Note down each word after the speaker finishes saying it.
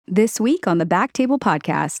This week on the Back Table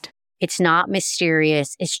Podcast. It's not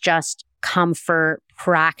mysterious. It's just comfort,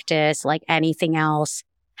 practice, like anything else.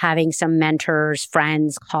 Having some mentors,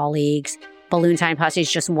 friends, colleagues. Balloon sinuplasty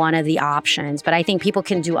is just one of the options. But I think people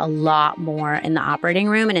can do a lot more in the operating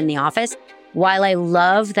room and in the office. While I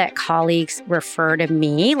love that colleagues refer to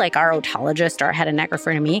me, like our otologist, our head and neck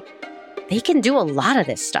refer to me, they can do a lot of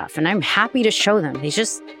this stuff, and I'm happy to show them. They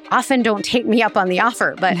just often don't take me up on the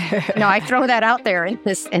offer, but no, I throw that out there in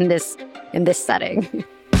this setting.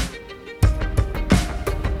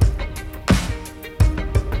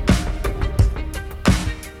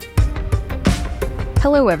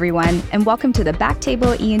 Hello, everyone, and welcome to the Back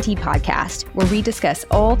Table ENT podcast, where we discuss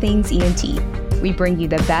all things ENT. We bring you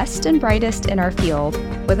the best and brightest in our field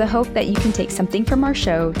with the hope that you can take something from our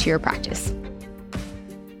show to your practice.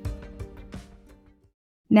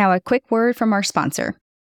 Now, a quick word from our sponsor.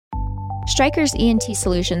 Stryker's ENT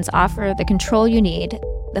solutions offer the control you need,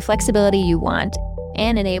 the flexibility you want,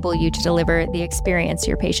 and enable you to deliver the experience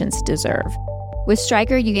your patients deserve. With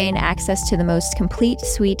Stryker, you gain access to the most complete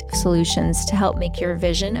suite of solutions to help make your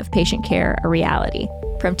vision of patient care a reality.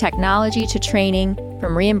 From technology to training,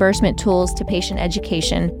 from reimbursement tools to patient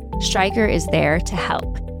education, Stryker is there to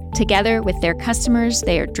help. Together with their customers,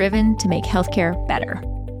 they are driven to make healthcare better.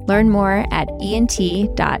 Learn more at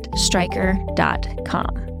ent.stryker.com.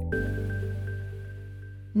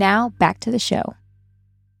 Now, back to the show.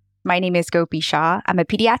 My name is Gopi Shah. I'm a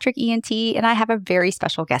pediatric ENT, and I have a very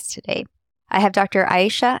special guest today. I have Dr.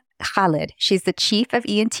 Ayesha Khalid. She's the Chief of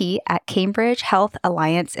ENT at Cambridge Health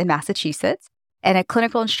Alliance in Massachusetts and a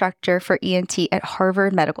clinical instructor for ENT at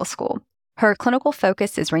Harvard Medical School. Her clinical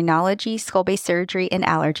focus is rhinology, skull-base surgery, and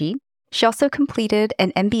allergy. She also completed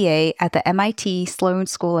an MBA at the MIT Sloan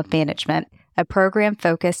School of Management, a program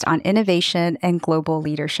focused on innovation and global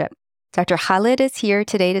leadership. Dr. Khalid is here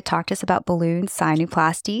today to talk to us about balloon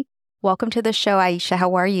sinuplasty. Welcome to the show, Ayesha.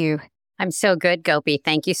 How are you? I'm so good, Gopi.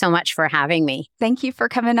 Thank you so much for having me. Thank you for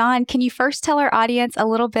coming on. Can you first tell our audience a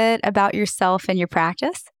little bit about yourself and your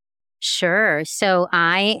practice? Sure. So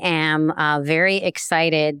I am very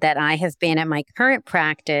excited that I have been at my current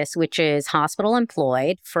practice, which is hospital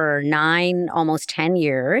employed, for 9, almost 10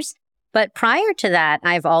 years. But prior to that,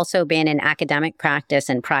 I've also been in academic practice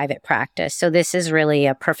and private practice. So this is really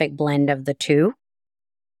a perfect blend of the two.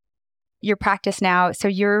 Your practice now, so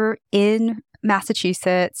you're in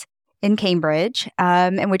Massachusetts, in Cambridge.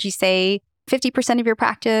 And would you say 50% of your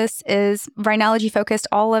practice is rhinology focused,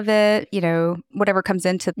 all of it, whatever comes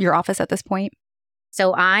into your office at this point?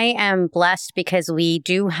 So I am blessed because we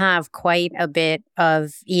do have quite a bit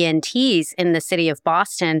of ENTs in the city of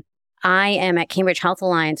Boston. I am at Cambridge Health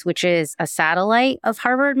Alliance, which is a satellite of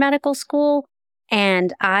Harvard Medical School.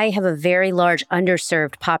 And I have a very large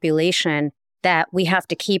underserved population that we have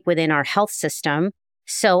to keep within our health system.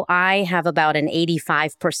 So I have about an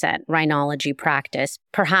 85% rhinology practice,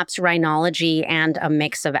 perhaps rhinology and a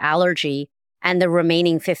mix of allergy. And the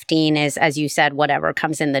remaining 15 is, as you said, whatever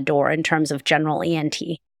comes in the door in terms of general ENT.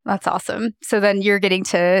 That's awesome. So then you're getting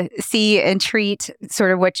to see and treat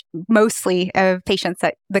sort of which mostly of patients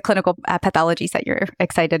that the clinical pathologies that you're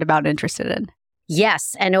excited about and interested in.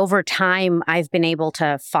 Yes. And over time, I've been able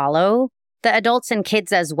to follow the adults and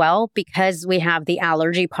kids as well, because we have the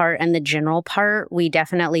allergy part and the general part. We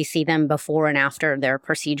definitely see them before and after their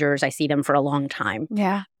procedures. I see them for a long time.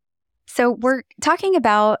 Yeah. So we're talking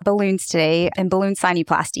about balloons today and balloon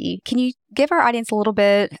sinuplasty. Can you give our audience a little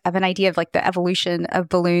bit of an idea of like the evolution of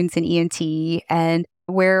balloons in ENT and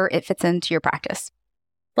where it fits into your practice?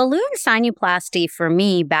 Balloon sinuplasty for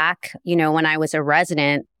me back, when I was a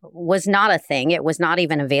resident was not a thing. It was not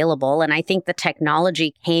even available. And I think the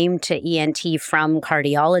technology came to ENT from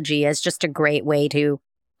cardiology as just a great way to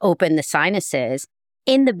open the sinuses.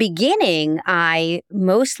 In the beginning, I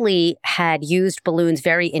mostly had used balloons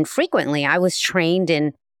very infrequently. I was trained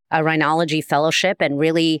in a rhinology fellowship and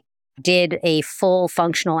really did a full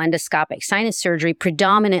functional endoscopic sinus surgery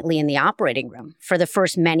predominantly in the operating room for the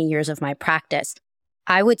first many years of my practice.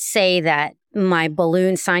 I would say that my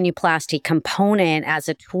balloon sinuplasty component as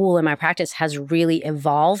a tool in my practice has really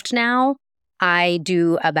evolved now. I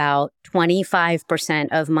do about 25%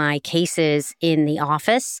 of my cases in the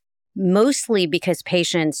office, mostly because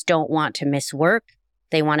patients don't want to miss work.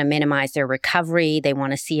 They want to minimize their recovery. They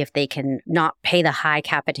want to see if they can not pay the high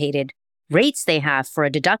capitated rates they have for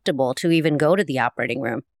a deductible to even go to the operating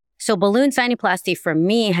room. So balloon sinuplasty for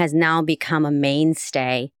me has now become a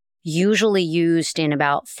mainstay, usually used in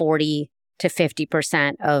about 40 to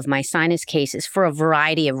 50% of my sinus cases for a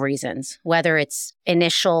variety of reasons, whether it's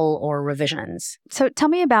initial or revisions. So tell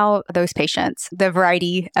me about those patients, the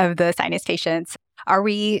variety of the sinus patients. Are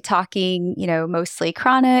we talking, mostly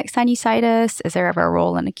chronic sinusitis? Is there ever a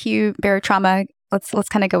role in acute barotrauma? Let's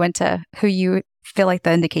kind of go into who you feel like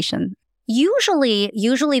the indication. Usually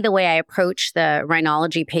the way I approach the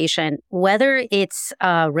rhinology patient, whether it's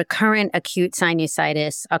a recurrent acute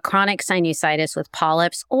sinusitis, a chronic sinusitis with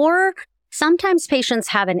polyps, or sometimes patients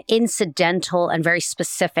have an incidental and very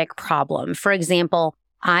specific problem. For example,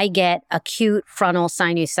 I get acute frontal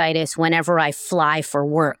sinusitis whenever I fly for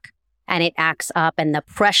work and it acts up and the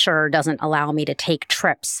pressure doesn't allow me to take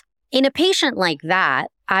trips. In a patient like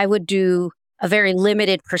that, I would do a very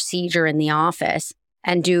limited procedure in the office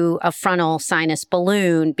and do a frontal sinus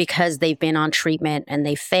balloon because they've been on treatment and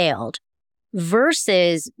they failed.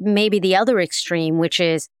 Versus maybe the other extreme, which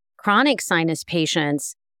is chronic sinus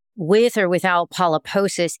patients with or without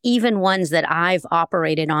polyposis, even ones that I've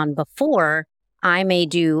operated on before, I may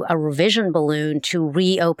do a revision balloon to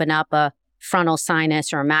reopen up a frontal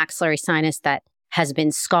sinus or a maxillary sinus that has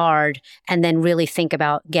been scarred, and then really think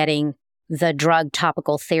about getting the drug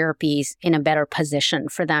topical therapies in a better position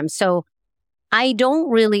for them. So I don't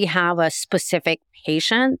really have a specific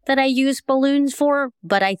patient that I use balloons for,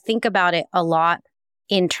 but I think about it a lot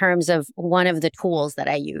in terms of one of the tools that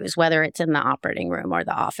I use, whether it's in the operating room or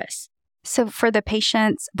the office. So for the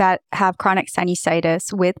patients that have chronic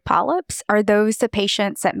sinusitis with polyps, are those the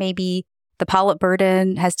patients that maybe the polyp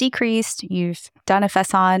burden has decreased, you've done a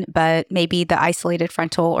FESSON, but maybe the isolated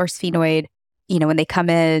frontal or sphenoid, when they come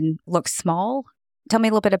in, looks small? Tell me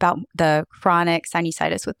a little bit about the chronic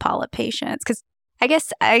sinusitis with polyp patients, because I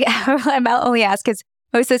guess I'm only asked because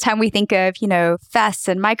most of the time we think of, FESS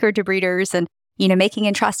and microdebriders and, making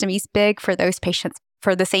intrastomies big for those patients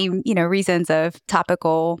for the same, reasons of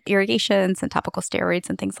topical irrigations and topical steroids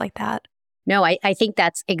and things like that. No, I think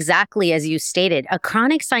that's exactly as you stated. A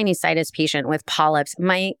chronic sinusitis patient with polyps,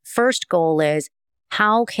 my first goal is,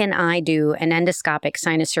 how can I do an endoscopic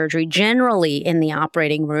sinus surgery generally in the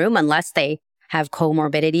operating room, unless they have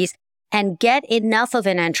comorbidities, and get enough of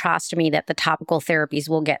an antrostomy that the topical therapies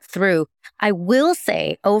will get through? I will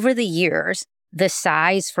say over the years, the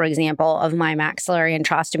size, for example, of my maxillary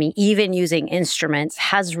antrostomy, even using instruments,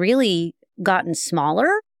 has really gotten smaller.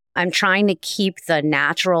 I'm trying to keep the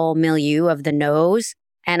natural milieu of the nose,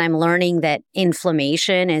 and I'm learning that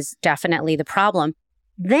inflammation is definitely the problem.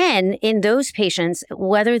 Then in those patients,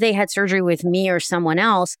 whether they had surgery with me or someone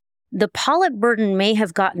else, the polyp burden may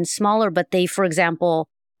have gotten smaller, but they, for example,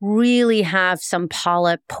 really have some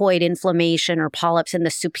polypoid inflammation or polyps in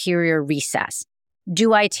the superior recess.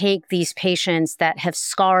 Do I take these patients that have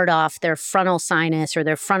scarred off their frontal sinus or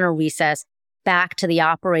their frontal recess back to the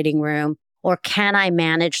operating room? Or can I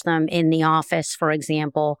manage them in the office, for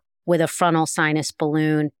example, with a frontal sinus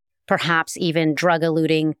balloon, perhaps even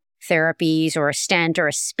drug-eluting therapies or a stent or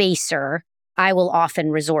a spacer? I will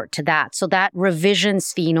often resort to that. So that revision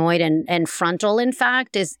sphenoid and frontal, in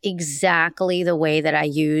fact, is exactly the way that I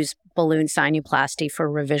use balloon sinuplasty for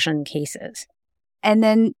revision cases. And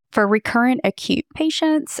then for recurrent acute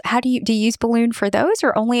patients, how do you use balloon for those,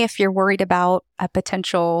 or only if you're worried about a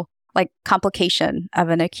potential complication of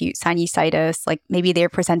an acute sinusitis, like maybe they're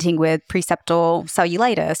presenting with preseptal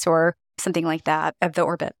cellulitis or something like that of the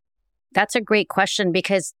orbit? That's a great question,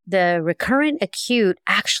 because the recurrent acute,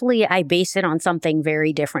 actually, I base it on something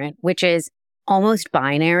very different, which is almost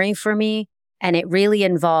binary for me. And it really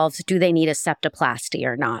involves, do they need a septoplasty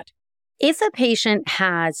or not? If a patient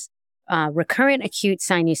has recurrent acute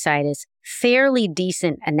sinusitis, fairly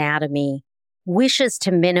decent anatomy, wishes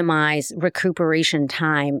to minimize recuperation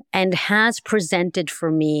time, and has presented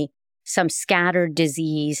for me some scattered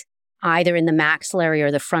disease, either in the maxillary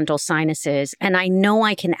or the frontal sinuses, and I know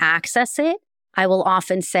I can access it, I will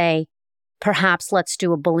often say, perhaps let's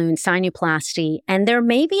do a balloon sinuplasty. And there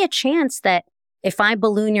may be a chance that if I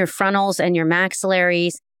balloon your frontals and your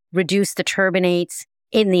maxillaries, reduce the turbinates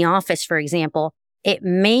in the office, for example, it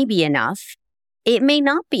may be enough. It may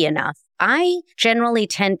not be enough. I generally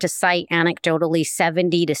tend to cite anecdotally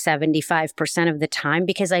 70 to 75% of the time,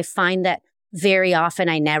 because I find that very often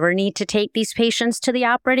I never need to take these patients to the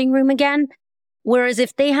operating room again. Whereas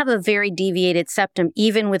if they have a very deviated septum,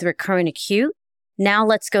 even with recurrent acute, now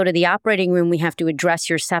let's go to the operating room. We have to address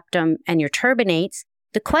your septum and your turbinates.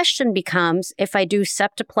 The question becomes, if I do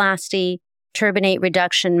septoplasty, turbinate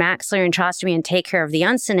reduction, maxillary antrostomy, and take care of the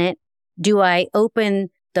uncinate, do I open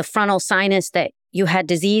the frontal sinus that you had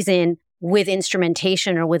disease in with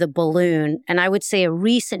instrumentation or with a balloon? And I would say a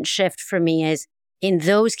recent shift for me is, in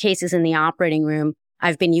those cases in the operating room,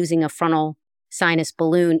 I've been using a frontal sinus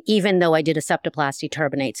balloon, even though I did a septoplasty,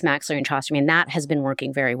 turbinates, maxillary antrostomy, and that has been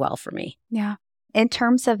working very well for me. Yeah. In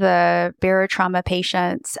terms of the barotrauma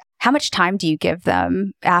patients, how much time do you give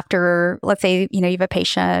them after, let's say, you have a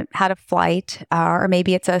patient had a flight, or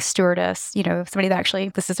maybe it's a stewardess, somebody that actually,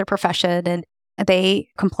 this is their profession, and they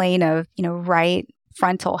complain of, right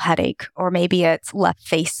frontal headache, or maybe it's left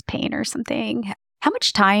face pain or something. How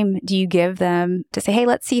much time do you give them to say, hey,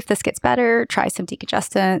 let's see if this gets better, try some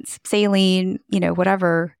decongestants, saline,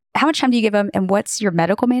 whatever. How much time do you give them, and what's your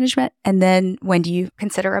medical management? And then when do you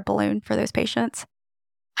consider a balloon for those patients?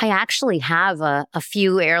 I actually have a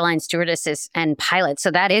few airline stewardesses and pilots. So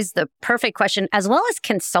that is the perfect question, as well as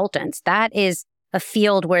consultants. That is a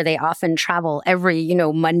field where they often travel every,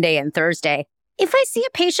 Monday and Thursday. If I see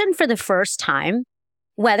a patient for the first time,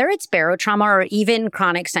 whether it's barotrauma or even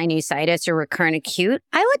chronic sinusitis or recurrent acute,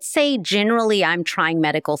 I would say generally I'm trying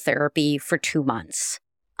medical therapy for 2 months.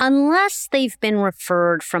 Unless they've been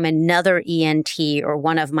referred from another ENT or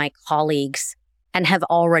one of my colleagues and have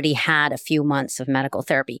already had a few months of medical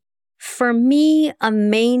therapy. For me, a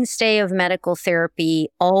mainstay of medical therapy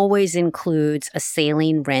always includes a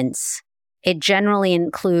saline rinse. It generally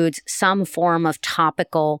includes some form of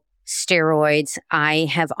topical steroids. I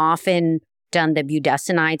have often done the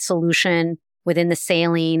budesonide solution within the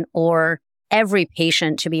saline, or every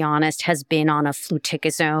patient, to be honest, has been on a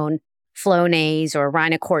fluticasone, Flonase, or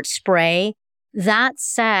Rhinocort spray. That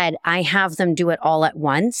said, I have them do it all at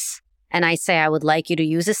once. And I say, I would like you to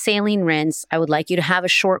use a saline rinse. I would like you to have a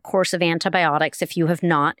short course of antibiotics if you have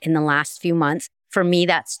not in the last few months. For me,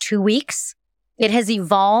 that's 2 weeks. It has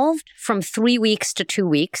evolved from 3 weeks to 2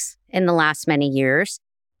 weeks in the last many years.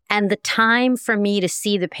 And the time for me to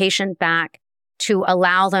see the patient back, to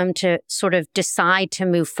allow them to sort of decide to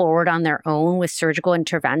move forward on their own with surgical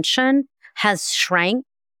intervention, has shrank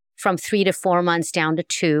from 3 to 4 months down to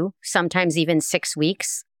 2, sometimes even 6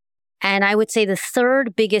 weeks. And I would say the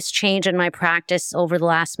third biggest change in my practice over the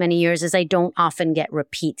last many years is I don't often get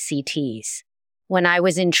repeat CTs. When I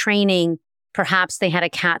was in training, perhaps they had a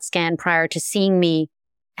CAT scan prior to seeing me,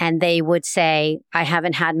 and they would say, I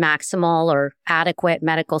haven't had maximal or adequate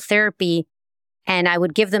medical therapy. And I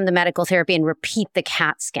would give them the medical therapy and repeat the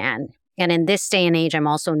CAT scan. And in this day and age, I'm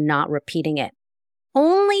also not repeating it.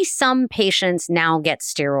 Only some patients now get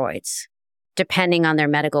steroids, depending on their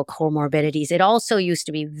medical comorbidities. It also used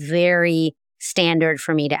to be very standard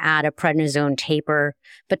for me to add a prednisone taper.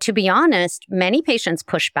 But to be honest, many patients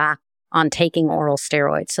push back on taking oral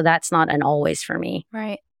steroids. So that's not an always for me.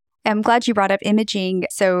 Right. I'm glad you brought up imaging.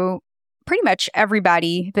 So pretty much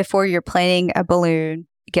everybody, before you're planning a balloon,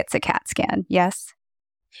 gets a CAT scan, yes?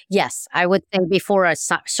 Yes, I would say before a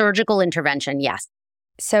surgical intervention, yes.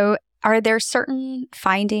 So are there certain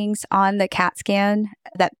findings on the CAT scan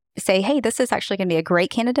that say, hey, this is actually going to be a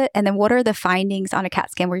great candidate? And then what are the findings on a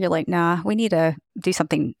CAT scan where you're like, nah, we need to do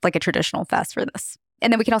something like a traditional FES for this?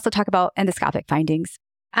 And then we can also talk about endoscopic findings.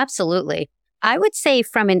 Absolutely. I would say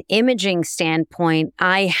from an imaging standpoint,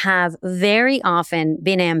 I have very often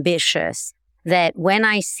been ambitious that when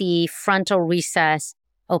I see frontal recess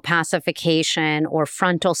opacification or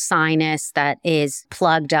frontal sinus that is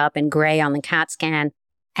plugged up and gray on the CAT scan,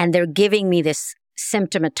 and they're giving me this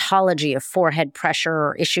symptomatology of forehead pressure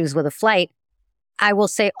or issues with a flight, I will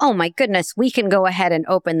say, oh my goodness, we can go ahead and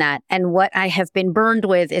open that. And what I have been burned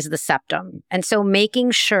with is the septum. And so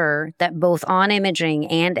making sure that both on imaging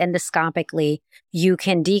and endoscopically, you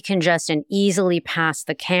can decongest and easily pass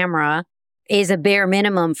the camera is a bare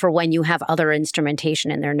minimum for when you have other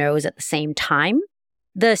instrumentation in their nose at the same time.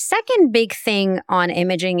 The second big thing on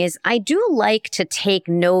imaging is I do like to take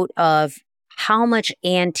note of how much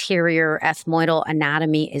anterior ethmoidal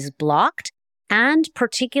anatomy is blocked, and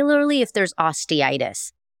particularly if there's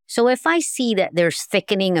osteitis. So if I see that there's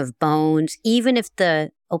thickening of bones, even if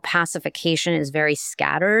the opacification is very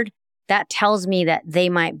scattered, that tells me that they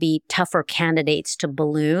might be tougher candidates to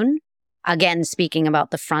balloon. Again, speaking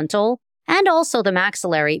about the frontal and also the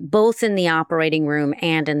maxillary, both in the operating room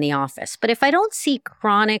and in the office. But if I don't see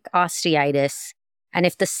chronic osteitis, and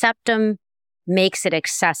if the septum makes it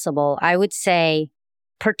accessible, I would say,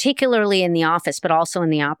 particularly in the office, but also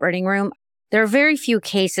in the operating room, there are very few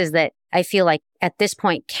cases that I feel like at this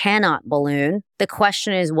point cannot balloon. The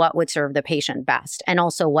question is what would serve the patient best, and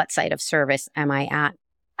also what site of service am I at?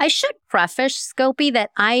 I should preface, Scopy,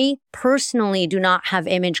 that I personally do not have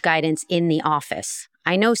image guidance in the office.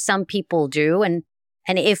 I know some people do, and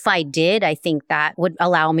if I did, I think that would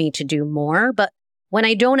allow me to do more. But when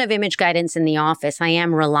I don't have image guidance in the office, I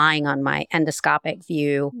am relying on my endoscopic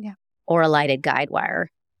view or a lighted guide wire.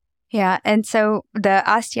 Yeah. And so the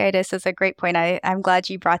osteitis is a great point. I'm glad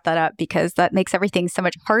you brought that up because that makes everything so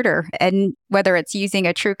much harder. And whether it's using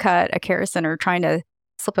a true cut, a kerosene, or trying to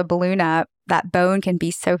slip a balloon up, that bone can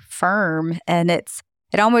be so firm and it's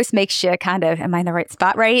it almost makes you kind of, am I in the right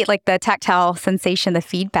spot, right? Like the tactile sensation, the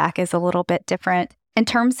feedback is a little bit different. In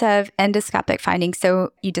terms of endoscopic findings,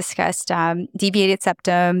 so you discussed deviated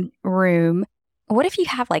septum, rheum. What if you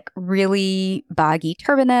have like really boggy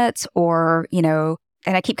turbinates or, and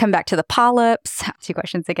I keep coming back to the polyps. 2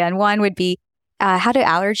 questions again. One would be, how do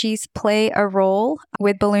allergies play a role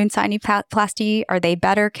with balloon sinuplasty? Are they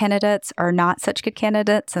better candidates or not such good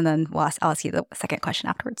candidates? And then I'll ask you the second question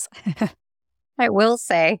afterwards. I will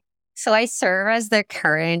say, so I serve as the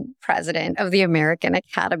current president of the American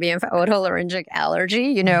Academy of Otolaryngologic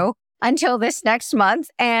Allergy, until this next month.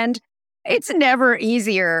 And it's never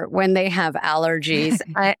easier when they have allergies.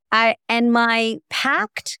 And my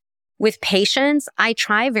pact with patients, I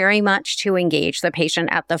try very much to engage the patient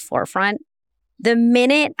at the forefront. The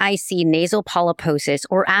minute I see nasal polyposis,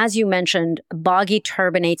 or as you mentioned, boggy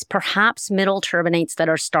turbinates, perhaps middle turbinates that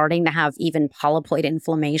are starting to have even polypoid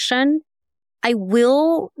inflammation, I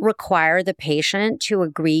will require the patient to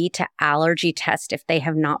agree to allergy test if they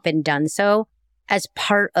have not been done so as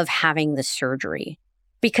part of having the surgery.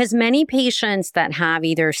 Because many patients that have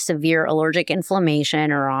either severe allergic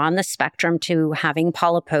inflammation or are on the spectrum to having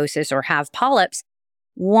polyposis or have polyps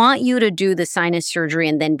want you to do the sinus surgery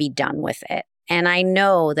and then be done with it. And I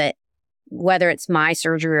know that whether it's my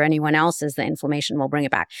surgery or anyone else's, the inflammation will bring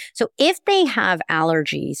it back. So if they have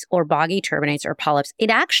allergies or boggy turbinates or polyps, it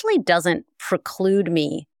actually doesn't preclude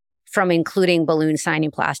me from including balloon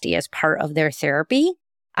sinuplasty as part of their therapy.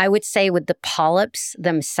 I would say with the polyps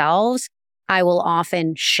themselves, I will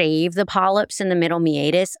often shave the polyps in the middle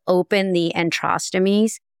meatus, open the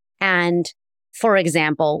enterostomies. And for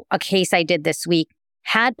example, a case I did this week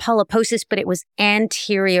had polyposis, but it was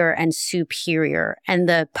anterior and superior. And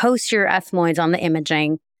the posterior ethmoids on the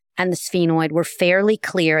imaging and the sphenoid were fairly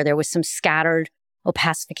clear. There was some scattered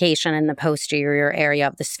opacification in the posterior area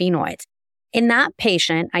of the sphenoids. In that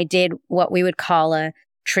patient, I did what we would call a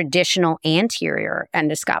traditional anterior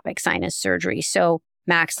endoscopic sinus surgery. So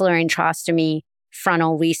maxillary enterostomy,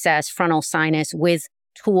 frontal recess, frontal sinus with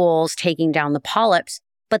tools taking down the polyps.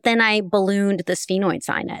 But then I ballooned the sphenoid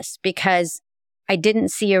sinus because I didn't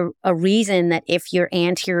see a reason that if your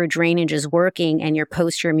anterior drainage is working and your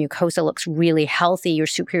posterior mucosa looks really healthy, your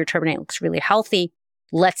superior turbinate looks really healthy,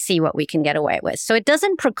 let's see what we can get away with. So it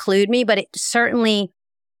doesn't preclude me, but it certainly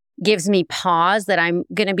gives me pause that I'm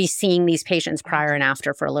going to be seeing these patients prior and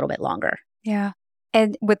after for a little bit longer. Yeah.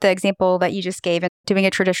 And with the example that you just gave, doing a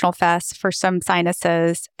traditional FES for some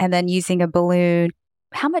sinuses and then using a balloon,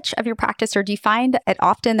 how much of your practice, or do you find it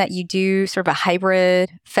often that you do sort of a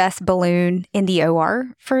hybrid FES balloon in the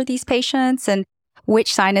OR for these patients? And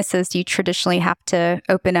which sinuses do you traditionally have to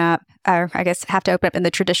open up, or I guess have to open up in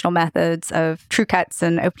the traditional methods of true cuts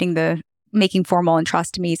and making formal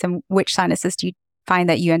enterostomies? And which sinuses do you find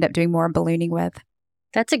that you end up doing more ballooning with?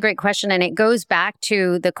 That's a great question. And it goes back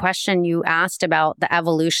to the question you asked about the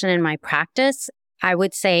evolution in my practice. I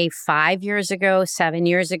would say 5 years ago, 7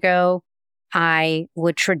 years ago, I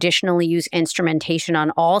would traditionally use instrumentation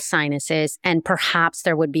on all sinuses, and perhaps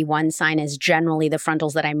there would be one sinus, generally the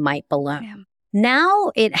frontals, that I might balloon. Yeah.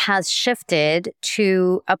 Now it has shifted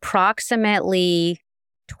to approximately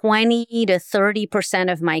 20 to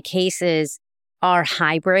 30% of my cases are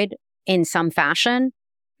hybrid in some fashion.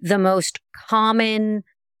 The most common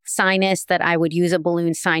sinus that I would use a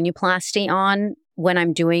balloon sinuplasty on when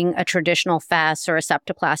I'm doing a traditional FES or a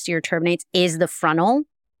septoplasty or turbinates is the frontal.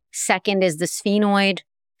 Second is the sphenoid.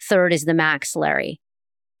 Third is the maxillary.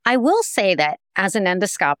 I will say that as an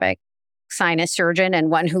endoscopic sinus surgeon and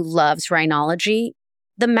one who loves rhinology,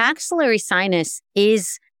 the maxillary sinus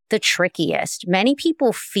is the trickiest. Many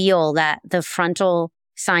people feel that the frontal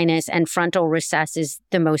sinus and frontal recess is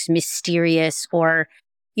the most mysterious, or,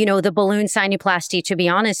 the balloon sinuplasty, to be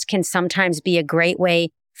honest, can sometimes be a great way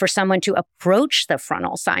for someone to approach the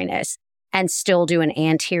frontal sinus and still do an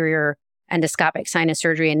anterior endoscopic sinus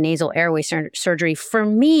surgery and nasal airway surgery. For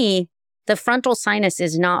me, the frontal sinus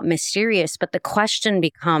is not mysterious, but the question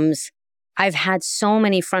becomes, I've had so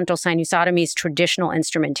many frontal sinusotomies, traditional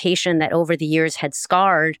instrumentation that over the years had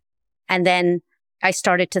scarred. And then I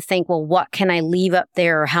started to think, well, what can I leave up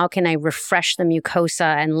there? Or how can I refresh the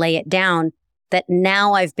mucosa and lay it down? That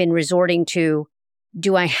now I've been resorting to,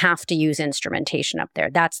 do I have to use instrumentation up there?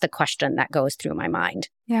 That's the question that goes through my mind.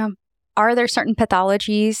 Yeah. Are there certain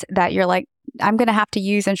pathologies that you're like, I'm going to have to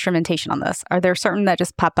use instrumentation on this? Are there certain that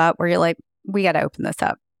just pop up where you're like, we got to open this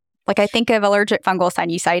up? Like I think of allergic fungal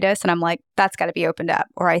sinusitis and I'm like, that's got to be opened up.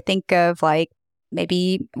 Or I think of like,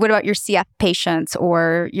 maybe what about your CF patients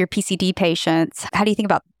or your PCD patients? How do you think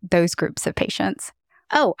about those groups of patients?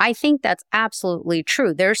 Oh, I think that's absolutely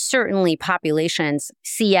true. There's certainly populations,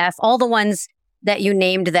 CF, all the ones that you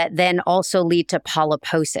named that then also lead to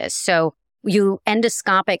polyposis. So you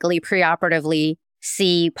endoscopically, preoperatively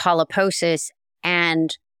see polyposis,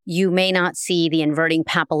 and you may not see the inverting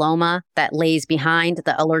papilloma that lays behind,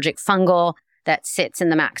 the allergic fungal that sits in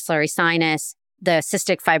the maxillary sinus, the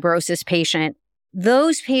cystic fibrosis patient.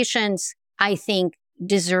 Those patients, I think,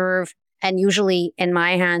 deserve, and usually in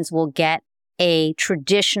my hands will get a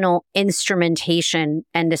traditional instrumentation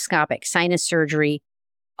endoscopic sinus surgery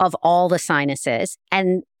of all the sinuses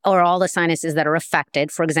or all the sinuses that are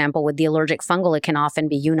affected. For example, with the allergic fungal, it can often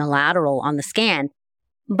be unilateral on the scan.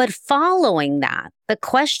 But following that, the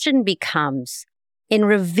question becomes, in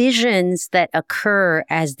revisions that occur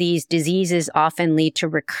as these diseases often lead to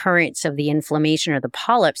recurrence of the inflammation or the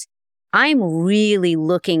polyps, I'm really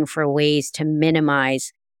looking for ways to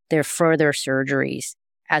minimize their further surgeries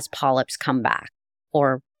as polyps come back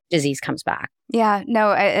or disease comes back. Yeah,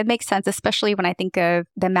 no, it makes sense, especially when I think of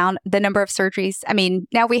the number of surgeries. I mean,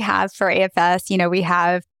 now we have for AFS, we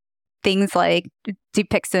have things like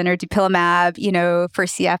Dupixent or dupilumab, for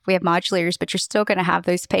CF, we have modulators, but you're still going to have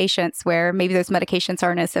those patients where maybe those medications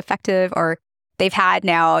aren't as effective, or they've had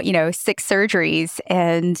now, 6 surgeries,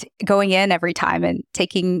 and going in every time and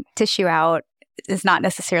taking tissue out is not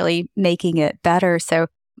necessarily making it better. So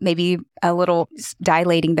maybe a little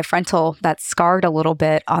dilating the frontal that's scarred a little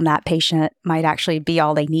bit on that patient might actually be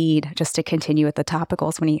all they need just to continue with the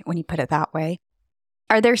topicals when you put it that way.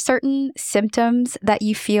 Are there certain symptoms that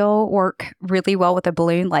you feel work really well with a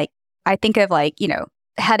balloon? Like I think of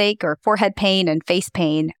headache or forehead pain and face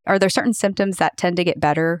pain. Are there certain symptoms that tend to get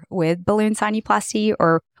better with balloon sinuplasty,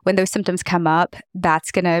 or when those symptoms come up,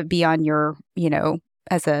 that's going to be on your,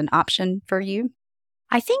 as an option for you?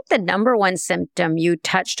 I think the number one symptom you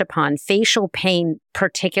touched upon, facial pain,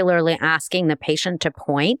 particularly asking the patient to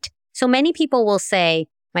point. So many people will say,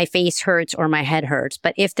 my face hurts or my head hurts.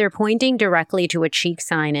 But if they're pointing directly to a cheek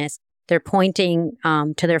sinus, they're pointing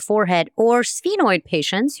to their forehead, or sphenoid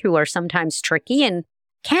patients who are sometimes tricky and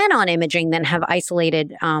can on imaging then have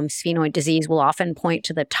isolated sphenoid disease will often point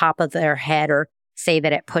to the top of their head or say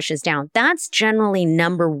that it pushes down. That's generally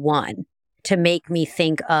number one to make me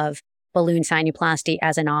think of balloon sinuplasty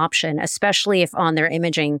as an option, especially if on their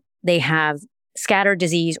imaging they have scattered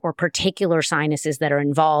disease or particular sinuses that are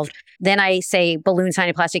involved. Then I say balloon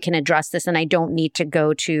sinuplasty can address this and I don't need to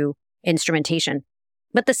go to instrumentation.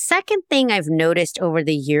 But the second thing I've noticed over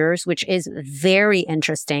the years, which is very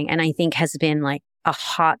interesting and I think has been like a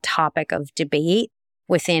hot topic of debate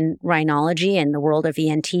within rhinology and the world of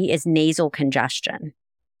ENT, is nasal congestion,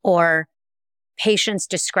 or patients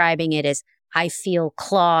describing it as I feel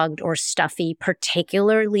clogged or stuffy,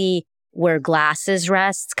 particularly where glasses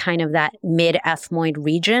rests, kind of that mid-ethmoid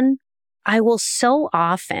region. I will so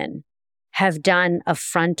often have done a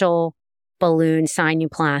frontal balloon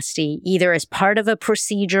sinuplasty, either as part of a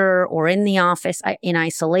procedure or in the office in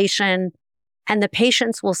isolation. And the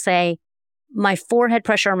patients will say, my forehead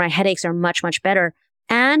pressure or my headaches are much, much better.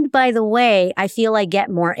 And by the way, I feel I get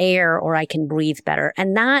more air or I can breathe better.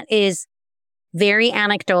 And that is very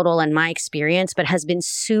anecdotal in my experience, but has been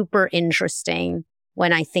super interesting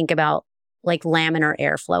when I think about like laminar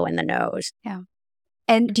airflow in the nose. Yeah.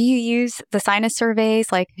 And do you use the sinus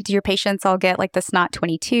surveys? Like, do your patients all get like the SNOT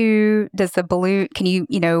 22? Does the balloon, can you,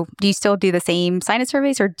 do you still do the same sinus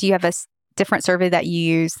surveys, or do you have a different survey that you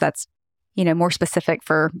use that's, more specific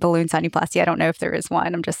for balloon sinuplasty? I don't know if there is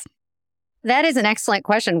one. That is an excellent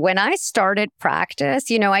question. When I started practice,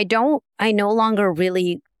 I no longer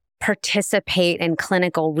really participate in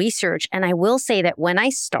clinical research. And I will say that when I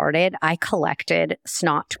started, I collected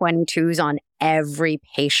SNOT 22s on every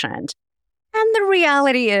patient. And the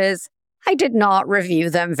reality is, I did not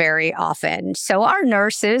review them very often. So our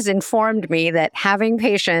nurses informed me that having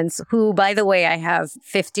patients who, by the way, I have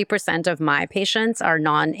 50% of my patients are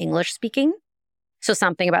non-English speaking. So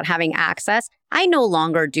something about having access. I no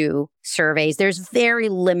longer do surveys. There's very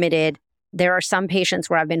limited. There are some patients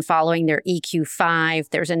where I've been following their EQ5.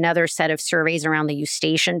 There's another set of surveys around the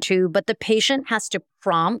eustachian tube, but the patient has to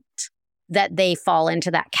prompt that they fall into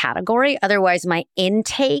that category. Otherwise, my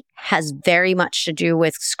intake has very much to do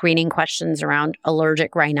with screening questions around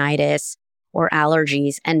allergic rhinitis or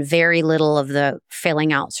allergies, and very little of the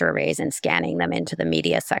filling out surveys and scanning them into the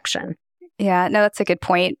media section. Yeah, no, that's a good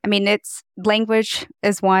point. I mean, it's language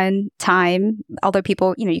is one time, although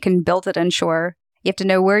people, you can build it in Sure. You have to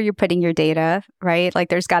know where you're putting your data, right? Like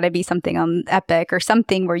there's got to be something on Epic or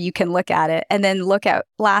something where you can look at it and then look at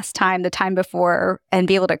last time, the time before, and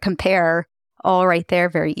be able to compare all right there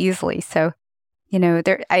very easily. So,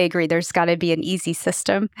 I agree. There's got to be an easy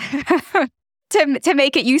system to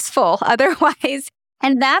make it useful. Otherwise,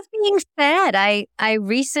 and that being said, I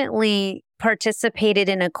recently participated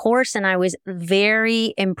in a course and I was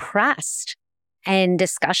very impressed. And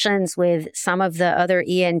discussions with some of the other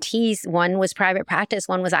ENTs, one was private practice,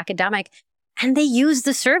 one was academic, and they used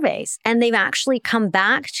the surveys and they've actually come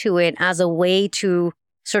back to it as a way to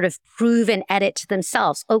sort of prove and edit to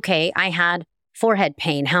themselves. Okay, I had forehead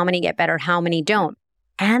pain. How many get better? How many don't?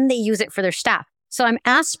 And they use it for their staff. So I'm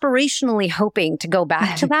aspirationally hoping to go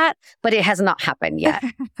back to that, but it has not happened yet.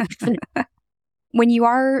 When you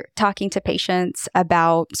are talking to patients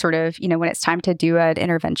about sort of, when it's time to do an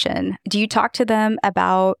intervention, do you talk to them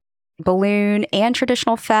about balloon and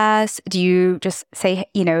traditional FES? Do you just say,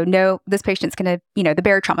 no, this patient's going to, the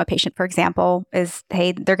barotrauma patient, for example, is,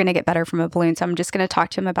 hey, they're going to get better from a balloon, so I'm just going to talk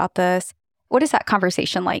to them about this. What is that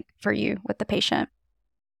conversation like for you with the patient?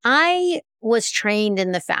 I was trained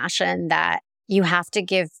in the fashion that you have to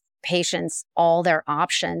give patients all their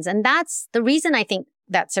options. And that's the reason I think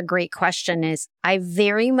that's a great question is I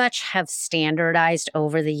very much have standardized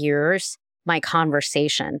over the years my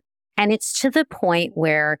conversation. And it's to the point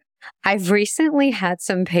where I've recently had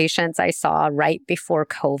some patients I saw right before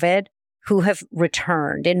COVID who have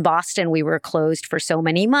returned. In Boston, we were closed for so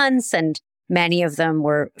many months and many of them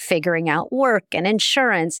were figuring out work and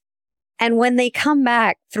insurance. And when they come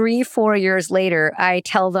back 3-4 years later, I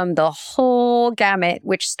tell them the whole gamut,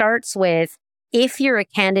 which starts with, if you're a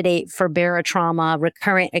candidate for barotrauma,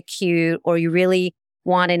 recurrent acute, or you really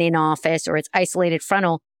want an in-office or it's isolated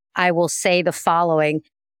frontal, I will say the following.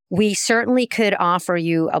 We certainly could offer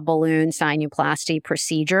you a balloon sinuplasty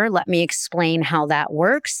procedure. Let me explain how that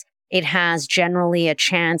works. It has generally a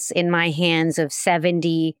chance in my hands of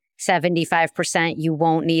 70-75%. You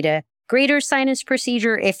won't need a greater sinus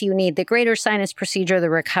procedure. If you need the greater sinus procedure, the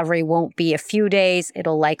recovery won't be a few days.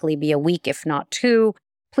 It'll likely be a week, if not 2.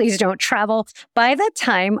 Please don't travel. By the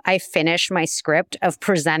time I finish my script of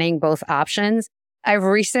presenting both options, I've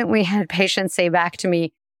recently had patients say back to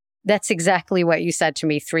me, that's exactly what you said to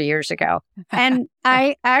me 3 years ago. And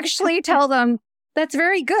I actually tell them, that's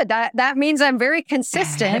very good. That means I'm very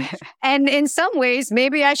consistent. And in some ways,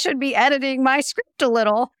 maybe I should be editing my script a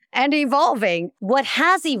little and evolving. What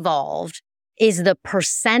has evolved is the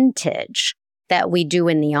percentage that we do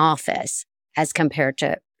in the office as compared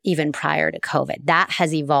to even prior to COVID. That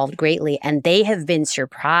has evolved greatly. And they have been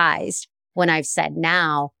surprised when I've said,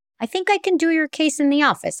 now, I think I can do your case in the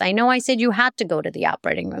office. I know I said you had to go to the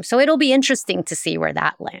operating room. So it'll be interesting to see where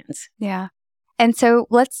that lands. Yeah. And so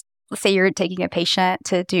let's say you're taking a patient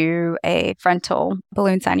to do a frontal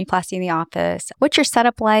balloon sinuplasty in the office. What's your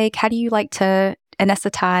setup like? How do you like to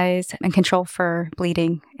anesthetize and control for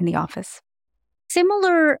bleeding in the office?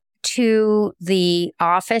 Similar to the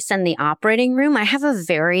office and the operating room, I have a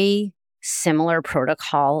very similar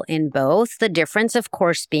protocol in both. The difference, of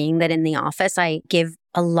course, being that in the office, I give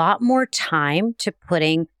a lot more time to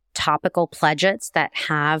putting topical pledgets that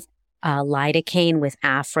have lidocaine with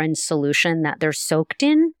Afrin solution that they're soaked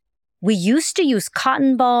in. We used to use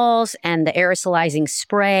cotton balls and the aerosolizing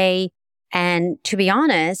spray. And to be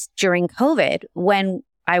honest, during COVID, when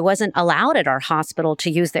I wasn't allowed at our hospital to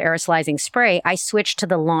use the aerosolizing spray, I switched to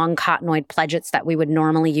the long cottonoid pledgets that we would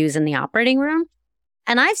normally use in the operating room.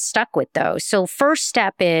 And I've stuck with those. So first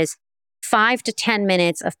step is 5 to 10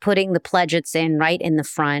 minutes of putting the pledgets in right in the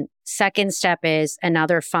front. Second step is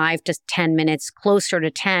another 5 to 10 minutes, closer to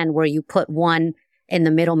 10, where you put one in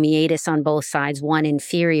the middle meatus on both sides, one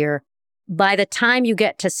inferior. By the time you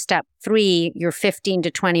get to step 3, you're 15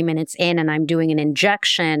 to 20 minutes in, and I'm doing an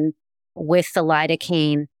injection with the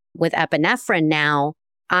lidocaine with epinephrine now.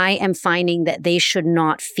 I am finding that they should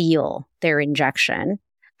not feel their injection.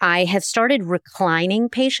 I have started reclining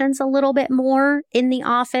patients a little bit more in the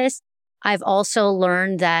office. I've also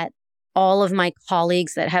learned that all of my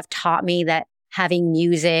colleagues that have taught me that having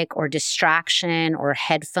music or distraction or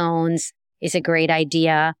headphones is a great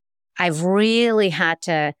idea. I've really had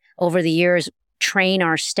to, over the years, train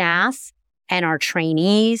our staff and our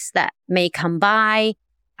trainees that may come by.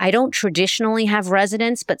 I don't traditionally have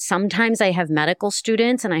residents, but sometimes I have medical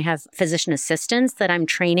students and I have physician assistants that I'm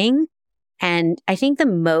training. And I think the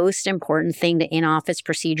most important thing to in-office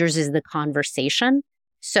procedures is the conversation.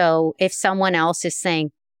 So if someone else is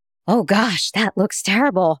saying, oh gosh, that looks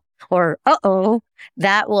terrible, or uh-oh,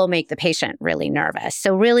 that will make the patient really nervous.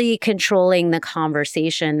 So really controlling the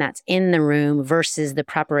conversation that's in the room versus the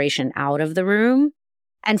preparation out of the room.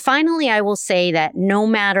 And finally, I will say that no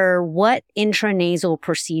matter what intranasal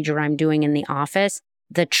procedure I'm doing in the office,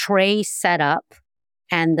 the tray setup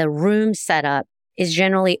and the room setup is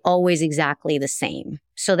generally always exactly the same,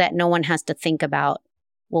 so that no one has to think about,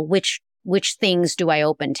 well, which things do I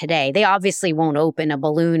open today? They obviously won't open a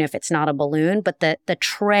balloon if it's not a balloon, but the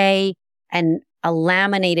tray and a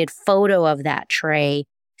laminated photo of that tray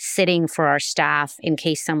sitting for our staff in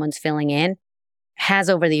case someone's filling in has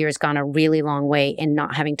over the years gone a really long way in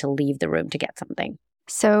not having to leave the room to get something.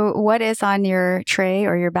 So what is on your tray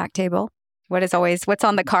or your back table? What's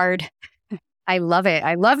on the card? I love it.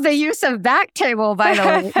 I love the use of back table, by the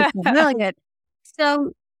way. It's brilliant.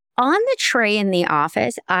 So on the tray in the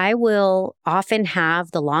office, I will often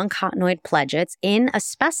have the long cottonoid pledgets in a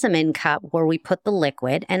specimen cup where we put the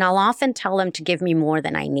liquid, and I'll often tell them to give me more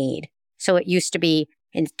than I need. So it used to be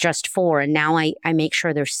in just 4, and now I make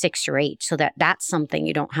sure there's 6 or 8 so that's something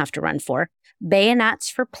you don't have to run for. Bayonets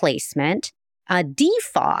for placement, a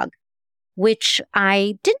defog, which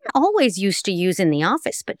I didn't always used to use in the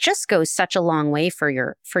office, but just goes such a long way for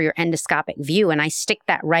your endoscopic view. And I stick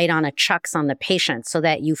that right on a chucks on the patient so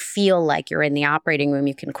that you feel like you're in the operating room.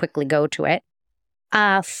 You can quickly go to it.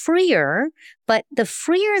 Freer, but the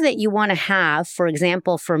freer that you want to have, for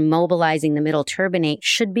example, for mobilizing the middle turbinate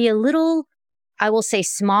should be a little, I will say,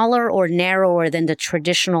 smaller or narrower than the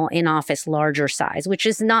traditional in-office larger size, which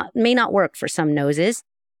may not work for some noses.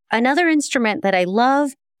 Another instrument that I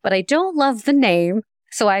love, but I don't love the name,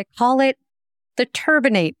 so I call it the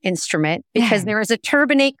turbinate instrument because there is a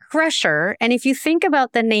turbinate crusher. And if you think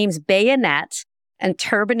about the names bayonet and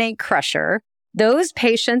turbinate crusher, those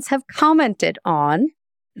patients have commented on.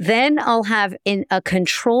 Then I'll have in a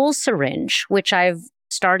control syringe, which I've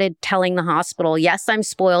started telling the hospital, yes, I'm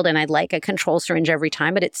spoiled and I'd like a control syringe every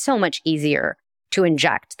time, but it's so much easier to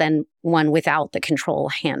inject than one without the control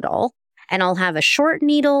handle. And I'll have a short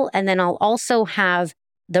needle, and then I'll also have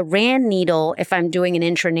the RAN needle if I'm doing an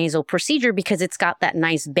intranasal procedure because it's got that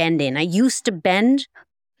nice bend in. I used to bend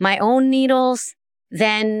my own needles.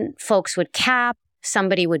 Then folks would cap,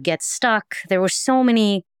 somebody would get stuck. There were so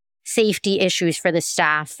many safety issues for the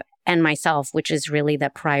staff and myself, which is really the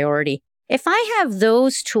priority. If I have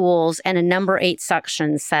those tools and a number 8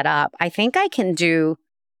 suction set up, I think I can do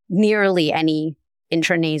nearly any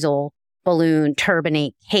intranasal balloon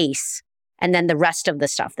turbinate case, and then the rest of the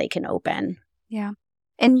stuff they can open. Yeah.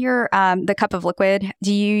 In your the cup of liquid,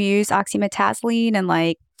 do you use oxymetazoline and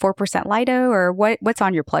like 4% Lido, or what's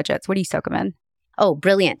on your pledgets? What do you soak them in? Oh,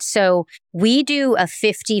 brilliant. So we do a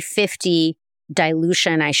 50-50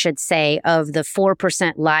 dilution, I should say, of the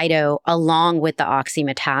 4% Lido along with the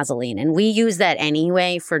oxymetazoline. And we use that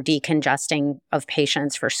anyway for decongesting of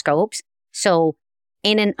patients for scopes. So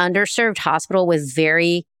in an underserved hospital with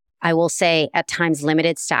very, I will say, at times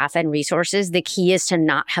limited staff and resources, the key is to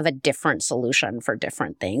not have a different solution for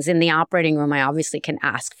different things. In the operating room, I obviously can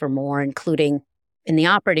ask for more, including in the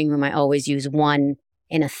operating room, I always use 1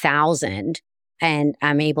 in 1,000. And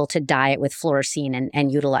I'm able to dye it with fluorescein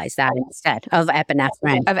and utilize that instead of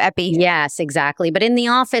epinephrine. Of epi. Yes, exactly. But in the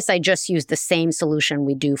office, I just use the same solution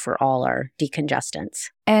we do for all our decongestants.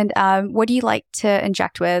 And what do you like to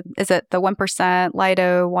inject with? Is it the 1%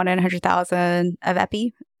 Lido, 1 in 100,000 of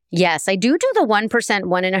epi? Yes, I do the 1%,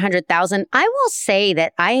 1 in 100,000. I will say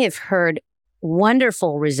that I have heard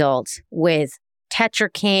wonderful results with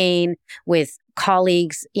tetracaine, with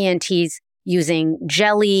colleagues, ENTs using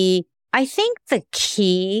jelly. I think the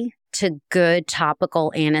key to good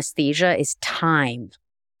topical anesthesia is time.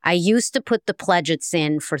 I used to put the pledgets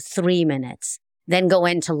in for 3 minutes, then go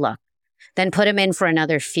in to look, then put them in for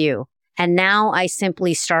another few. And now I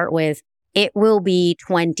simply start with, it will be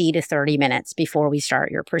 20 to 30 minutes before we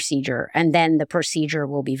start your procedure. And then the procedure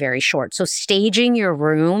will be very short. So staging your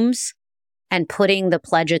rooms and putting the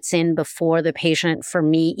pledgets in before the patient, for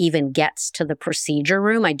me, even gets to the procedure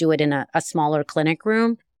room, I do it in a smaller clinic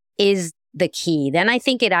room, is the key. Then I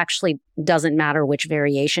think it actually doesn't matter which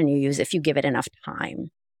variation you use if you give it enough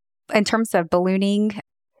time. In terms of ballooning,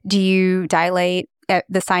 do you dilate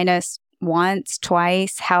the sinus once,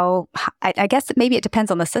 twice? I guess maybe it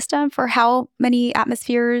depends on the system for how many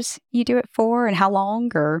atmospheres you do it for and how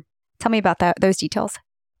long, or tell me about those details.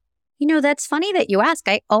 You know, that's funny that you ask.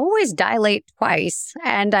 I always dilate twice,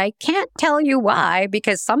 and I can't tell you why,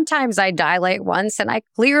 because sometimes I dilate once and I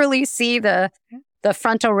clearly see the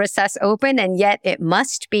frontal recess open, and yet it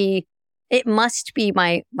must be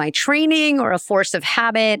my training or a force of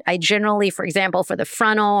habit. I generally, for example, for the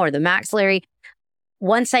frontal or the maxillary,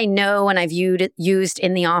 once I know and I've used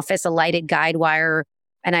in the office a lighted guide wire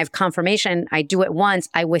and I have confirmation, I do it once,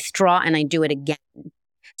 I withdraw and I do it again.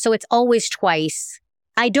 So it's always twice.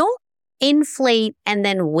 I don't inflate and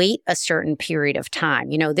then wait a certain period of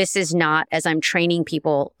time. You know, this is not, as I'm training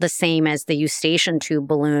people, the same as the eustachian tube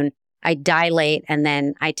balloon. I dilate and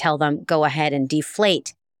then I tell them, go ahead and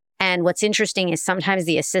deflate. And what's interesting is sometimes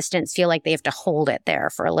the assistants feel like they have to hold it there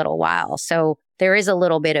for a little while. So there is a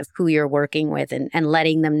little bit of who you're working with and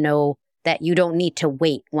letting them know that you don't need to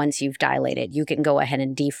wait once you've dilated. You can go ahead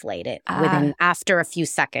and deflate it after a few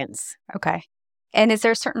seconds. Okay. And is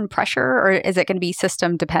there a certain pressure, or is it going to be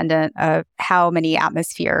system dependent of how many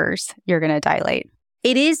atmospheres you're going to dilate?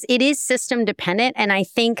 It is system dependent. And I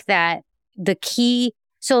think that the key,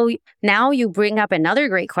 so now you bring up another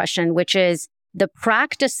great question, which is the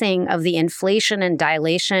practicing of the inflation and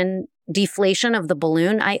deflation of the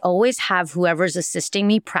balloon. I always have whoever's assisting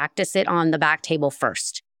me practice it on the back table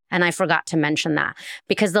first. And I forgot to mention that,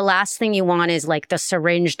 because the last thing you want is like the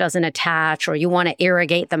syringe doesn't attach, or you want to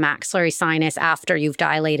irrigate the maxillary sinus after you've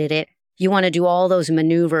dilated it. You want to do all those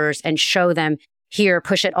maneuvers and show them, here,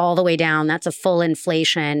 push it all the way down. That's a full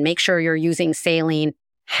inflation. Make sure you're using saline,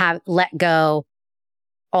 let go,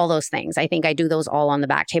 all those things. I think I do those all on the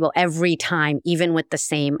back table every time, even with the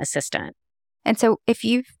same assistant. And so if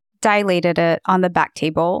you've dilated it on the back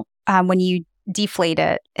table, when you deflate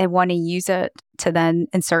it and want to use it to then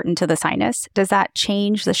insert into the sinus, does that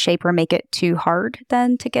change the shape or make it too hard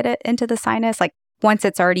then to get it into the sinus? Like once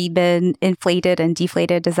it's already been inflated and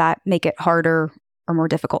deflated, does that make it harder or more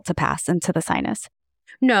difficult to pass into the sinus?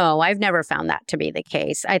 No, I've never found that to be the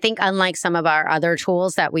case. I think unlike some of our other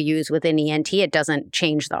tools that we use within ENT, it doesn't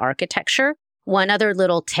change the architecture. One other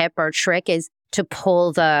little tip or trick is to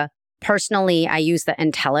pull personally, I use the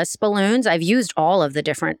Entellus balloons. I've used all of the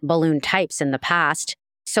different balloon types in the past.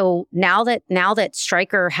 So now that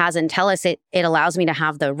Stryker has Entellus, it allows me to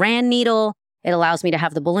have the RAN needle. It allows me to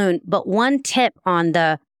have the balloon. But one tip on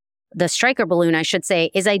the Stryker balloon, I should say,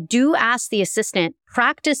 is I do ask the assistant,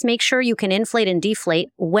 make sure you can inflate and deflate.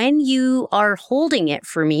 When you are holding it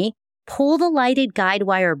for me, pull the lighted guide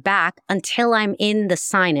wire back until I'm in the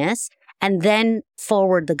sinus, and then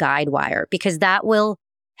forward the guide wire, because that will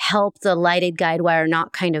help the lighted guide wire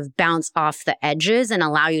not kind of bounce off the edges and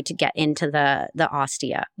allow you to get into the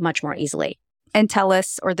ostia much more easily.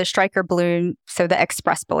 Entellus, or the Stryker balloon, so the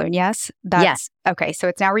Express balloon, yes? Yes. Okay, so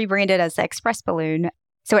it's now rebranded as the Express balloon.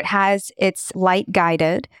 So it's light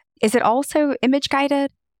guided. Is it also image guided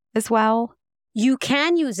as well? You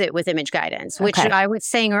can use it with image guidance, which I was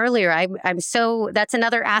saying earlier. That's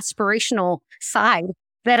another aspirational side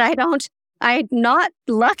that I'm not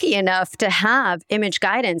lucky enough to have image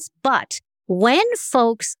guidance. But when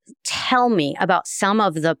folks tell me about some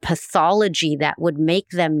of the pathology that would make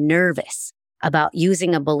them nervous about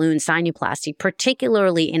using a balloon sinuplasty,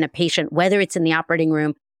 particularly in a patient, whether it's in the operating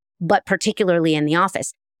room, but particularly in the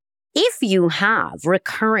office, if you have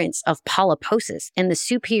recurrence of polyposis in the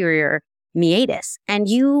superior meatus and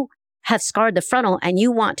you have scarred the frontal and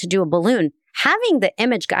you want to do a balloon, having the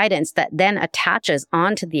image guidance that then attaches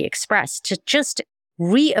onto the Express to just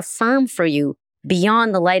reaffirm for you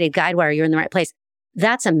beyond the lighted guide wire you're in the right place,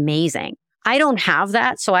 that's amazing. I don't have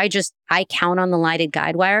that, so I count on the lighted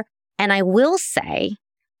guide wire. And I will say,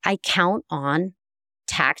 I count on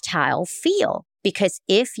tactile feel, because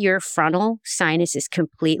if your frontal sinus is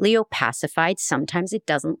completely opacified, sometimes it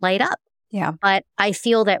doesn't light up. Yeah. But I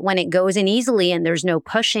feel that when it goes in easily and there's no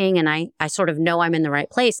pushing and I sort of know I'm in the right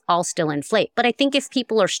place, I'll still inflate. But I think if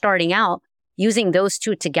people are starting out, using those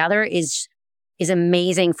two together is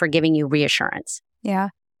amazing for giving you reassurance. Yeah.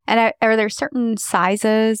 And are there certain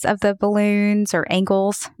sizes of the balloons or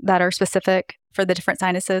angles that are specific for the different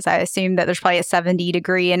sinuses? I assume that there's probably a 70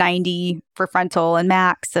 degree, a 90 for frontal and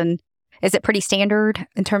max. And is it pretty standard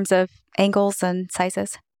in terms of angles and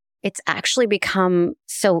sizes? It's actually become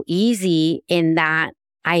so easy in that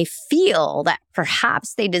I feel that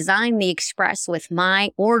perhaps they designed the Express with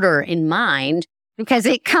my order in mind, because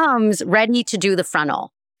it comes ready to do the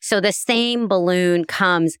frontal. So the same balloon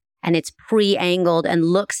comes and it's pre-angled and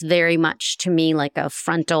looks very much to me like a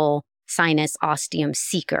frontal sinus ostium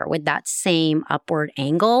seeker with that same upward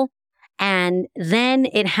angle. And then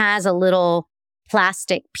it has a little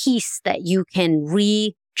plastic piece that you can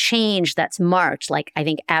change that's marked, like I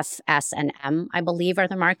think F, S, and M, I believe are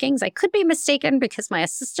the markings. I could be mistaken because my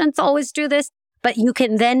assistants always do this, but you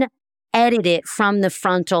can then edit it from the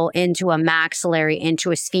frontal into a maxillary,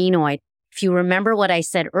 into a sphenoid. If you remember what I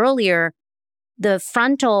said earlier, the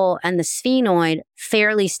frontal and the sphenoid,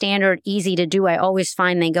 fairly standard, easy to do. I always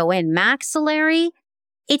find they go in. Maxillary,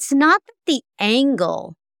 it's not that the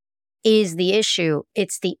angle is the issue.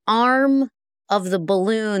 It's the arm of the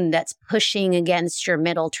balloon that's pushing against your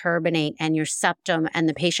middle turbinate and your septum, and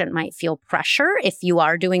the patient might feel pressure if you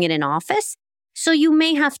are doing it in office. So you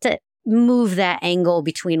may have to move that angle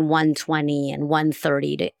between 120 and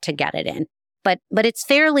 130 to get it in. But it's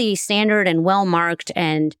fairly standard and well marked.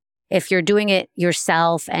 And if you're doing it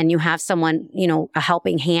yourself and you have someone, a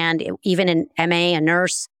helping hand, even an MA, a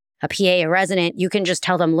nurse, a PA, a resident, you can just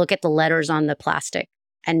tell them, look at the letters on the plastic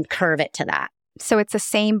and curve it to that. So it's the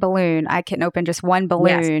same balloon. I can open just one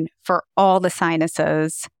balloon for all the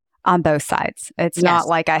sinuses on both sides. It's not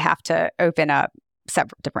like I have to open up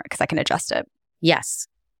separate different because I can adjust it. Yes.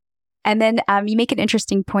 And then you make an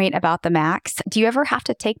interesting point about the max. Do you ever have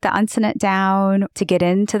to take the uncinate down to get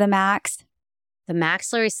into the max? The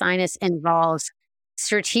maxillary sinus involves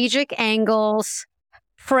strategic angles,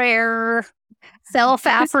 prayer,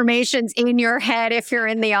 self-affirmations in your head if you're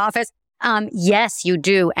in the office. Yes, you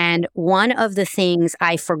do. And one of the things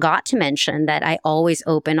I forgot to mention that I always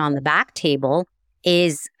open on the back table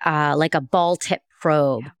is like a ball tip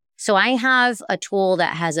probe. Yeah. So I have a tool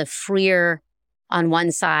that has a freer on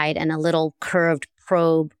one side and a little curved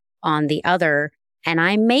probe on the other. And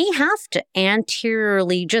I may have to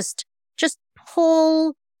anteriorly just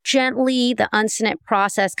pull gently the uncinate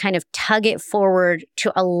process, kind of tug it forward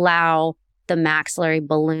to allow the maxillary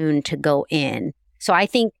balloon to go in. So I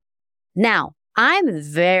think now I'm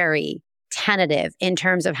very tentative in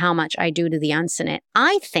terms of how much I do to the uncinate.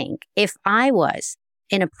 I think if I was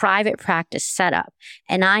in a private practice setup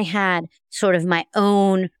and I had sort of my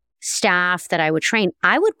own staff that I would train,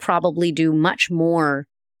 I would probably do much more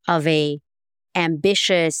of a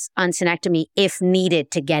ambitious uncinectomy if needed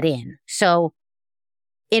to get in. So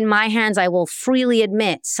in my hands, I will freely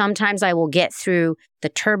admit, sometimes I will get through the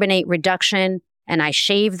turbinate reduction and I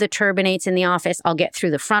shave the turbinates in the office. I'll get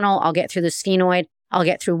through the frontal, I'll get through the sphenoid, I'll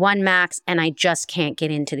get through one max, and I just can't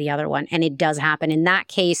get into the other one. And it does happen. In that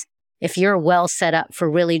case, if you're well set up for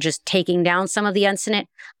really just taking down some of the uncinate,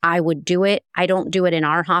 I would do it. I don't do it in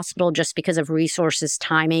our hospital just because of resources,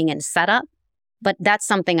 timing, and setup. But that's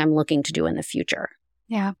something I'm looking to do in the future.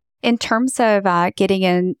 Yeah. In terms of getting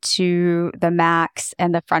into the max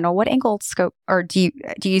and the frontal, what angled scope, or do you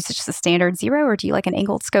use just a standard 0, or do you like an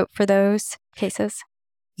angled scope for those cases?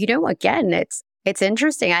 You know, again, it's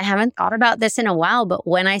interesting. I haven't thought about this in a while, but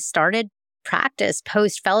when I started practice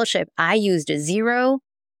post-fellowship, I used a 0,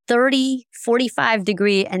 30, 45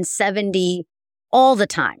 degree, and 70 all the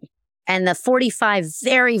time. And the 45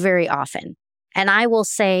 very, very often. And I will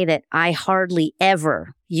say that I hardly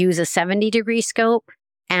ever use a 70 degree scope.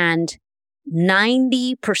 And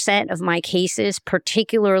 90% of my cases,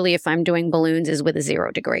 particularly if I'm doing balloons, is with a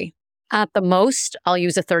 0 degree. At the most, I'll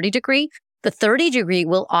use a 30 degree. The 30 degree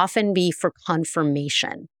will often be for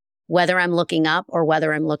confirmation, whether I'm looking up or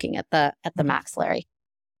whether I'm looking at the maxillary.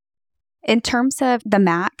 In terms of the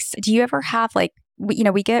max, do you ever have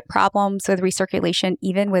we get problems with recirculation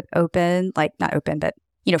even with open, not open, but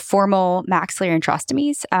formal maxillary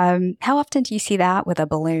antrostomies? How often do you see that with a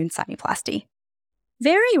balloon sinuplasty?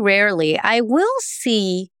 Very rarely. I will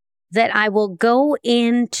see that I will go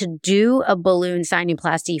in to do a balloon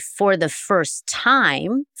sinuplasty for the first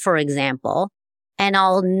time, for example, and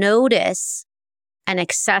I'll notice an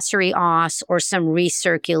accessory os or some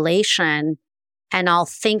recirculation, and I'll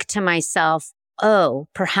think to myself, oh,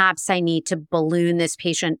 perhaps I need to balloon this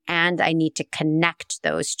patient and I need to connect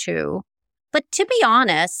those two. But to be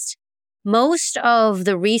honest, most of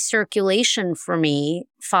the recirculation for me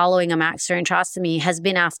following a maxillary antrostomy has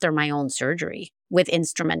been after my own surgery with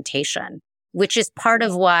instrumentation, which is part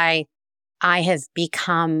of why I have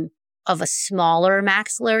become of a smaller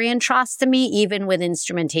maxillary antrostomy, even with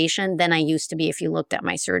instrumentation, than I used to be if you looked at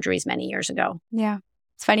my surgeries many years ago. Yeah.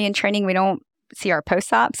 It's funny, in training, we don't see our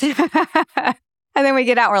post-ops. And then we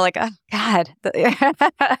get out, we're like, oh, God.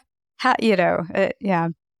 Yeah.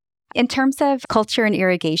 In terms of culture and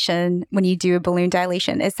irrigation, when you do a balloon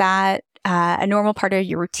dilation, is that a normal part of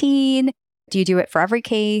your routine? Do you do it for every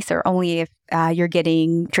case or only if you're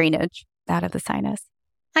getting drainage out of the sinus?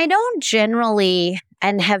 I don't generally,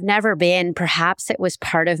 and have never been, perhaps it was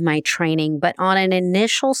part of my training, but on an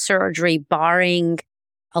initial surgery, barring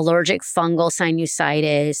allergic fungal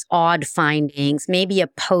sinusitis, odd findings, maybe a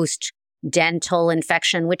post-dental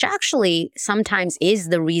infection, which actually sometimes is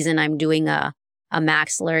the reason I'm doing a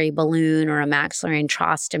maxillary balloon or a maxillary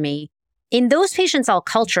antrostomy. In those patients, I'll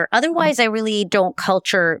culture. Otherwise, I really don't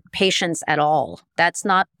culture patients at all. That's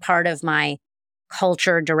not part of my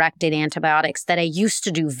culture-directed antibiotics that I used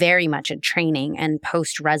to do very much in training and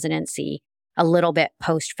post-residency, a little bit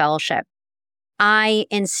post-fellowship. I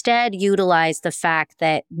instead utilize the fact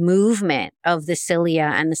that movement of the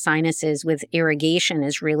cilia and the sinuses with irrigation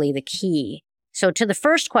is really the key. So to the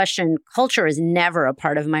first question, culture is never a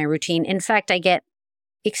part of my routine. In fact, I get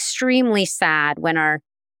extremely sad when our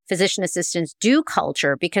physician assistants do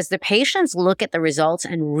culture because the patients look at the results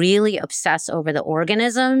and really obsess over the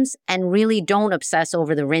organisms and really don't obsess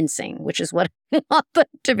over the rinsing, which is what I want them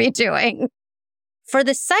to be doing. For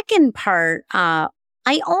the second part,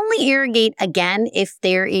 I only irrigate again if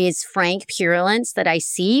there is frank purulence that I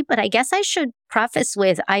see, but I guess I should preface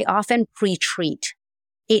with I often pre-treat.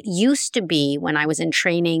 It used to be when I was in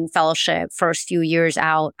training fellowship, first few years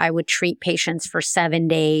out, I would treat patients for 7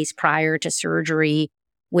 days prior to surgery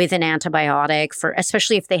with an antibiotic for,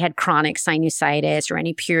 especially if they had chronic sinusitis or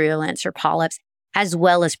any purulence or polyps, as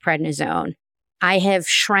well as prednisone. I have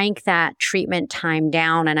shrank that treatment time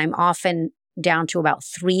down, and I'm often down to about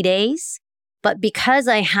 3 days. But because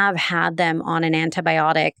I have had them on an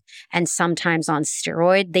antibiotic and sometimes on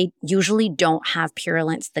steroid, they usually don't have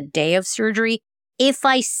purulence the day of surgery. If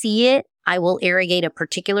I see it, I will irrigate a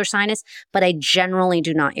particular sinus, but I generally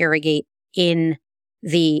do not irrigate in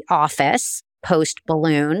the office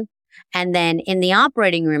post-balloon. And then in the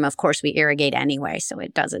operating room, of course, we irrigate anyway, so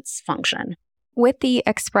it does its function. With the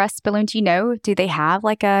express balloon, do they have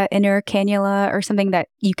like a inner cannula or something that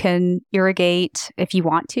you can irrigate if you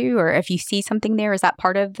want to, or if you see something there? Is that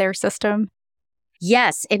part of their system?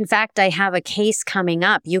 Yes. In fact, I have a case coming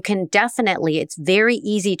up. You can definitely, it's very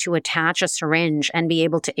easy to attach a syringe and be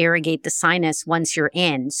able to irrigate the sinus once you're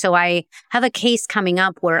in. So I have a case coming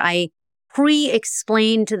up where I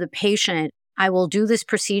pre-explain to the patient, I will do this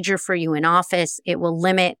procedure for you in office. It will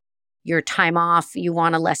limit your time off. You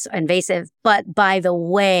want a less invasive. But by the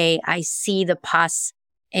way, I see the pus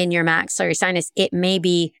in your maxillary sinus. It may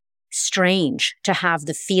be strange to have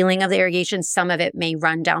the feeling of the irrigation. Some of it may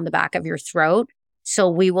run down the back of your throat. So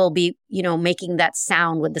we will be, making that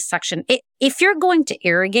sound with the suction. If you're going to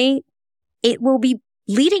irrigate, it will be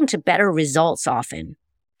leading to better results often.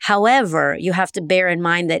 However, you have to bear in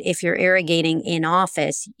mind that if you're irrigating in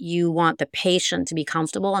office, you want the patient to be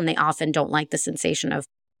comfortable, and they often don't like the sensation of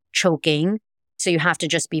choking. So you have to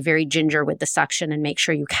just be very ginger with the suction and make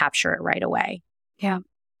sure you capture it right away. Yeah.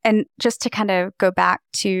 And just to kind of go back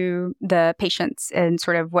to the patients and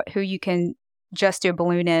sort of who you can just do a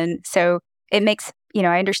balloon in. So it makes,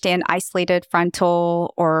 I understand isolated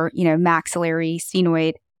frontal or, maxillary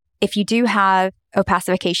sphenoid. If you do have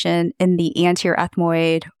opacification in the anterior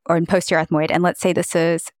ethmoid or in posterior ethmoid, and let's say this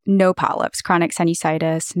is no polyps, chronic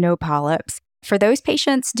sinusitis, no polyps, for those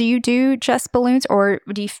patients, do you do just balloons, or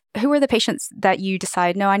who are the patients that you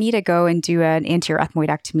decide, no, I need to go and do an anterior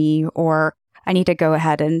ethmoidectomy, or I need to go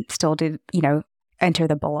ahead and still do, enter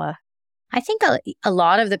the bulla? I think a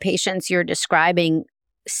lot of the patients you're describing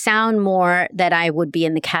sound more that I would be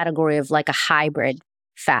in the category of like a hybrid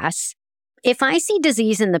FAS. If I see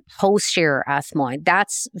disease in the posterior ethmoid,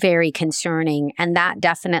 that's very concerning, and that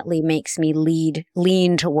definitely makes me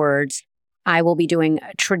lean towards I will be doing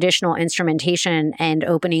traditional instrumentation and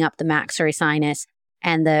opening up the maxillary sinus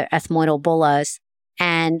and the ethmoidal bullas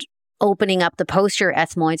and opening up the posterior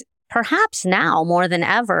ethmoids, perhaps now more than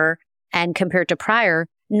ever and compared to prior,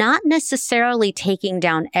 not necessarily taking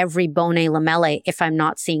down every bone lamellae if I'm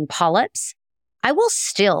not seeing polyps. I will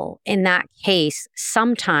still, in that case,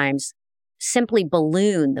 sometimes simply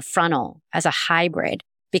balloon the frontal as a hybrid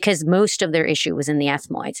because most of their issue was in the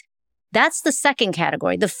ethmoids. That's the second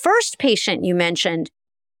category. The first patient you mentioned,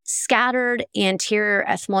 scattered anterior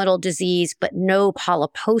ethmoidal disease, but no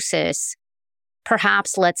polyposis,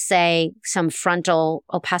 perhaps, let's say, some frontal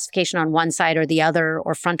opacification on one side or the other,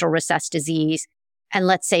 or frontal recessed disease, and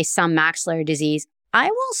let's say some maxillary disease, I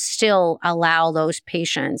will still allow those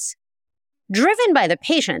patients, driven by the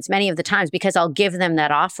patients many of the times because I'll give them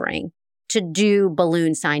that offering, to do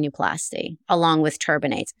balloon sinuplasty along with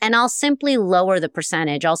turbinates. And I'll simply lower the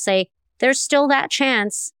percentage. I'll say, there's still that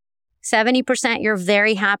chance. 70% you're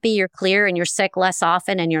very happy, you're clear, and you're sick less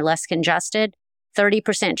often and you're less congested.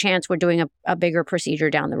 30% chance we're doing a bigger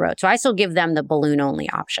procedure down the road. So I still give them the balloon-only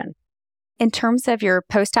option. In terms of your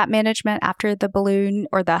post-op management after the balloon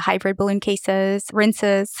or the hybrid balloon cases,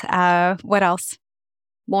 rinses, what else?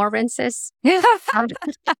 More rinses?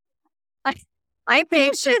 My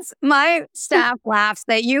patients, my staff laughs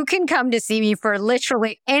that you can come to see me for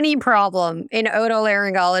literally any problem in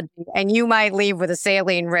otolaryngology and you might leave with a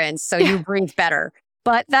saline rinse so you breathe better.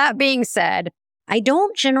 But that being said, I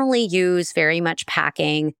don't generally use very much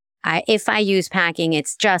packing. If I use packing,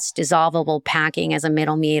 it's just dissolvable packing as a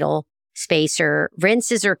middle meatal spacer.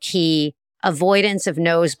 Rinses are key. Avoidance of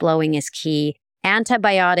nose blowing is key.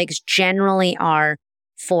 Antibiotics generally are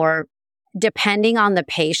for, depending on the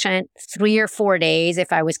patient, 3 or 4 days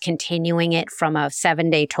if I was continuing it from a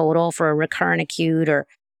 7-day total for a recurrent acute or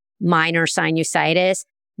minor sinusitis.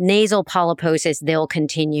 Nasal polyposis, they'll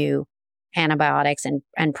continue antibiotics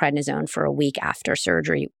and prednisone for a week after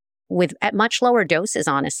surgery at much lower doses,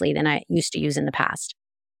 honestly, than I used to use in the past.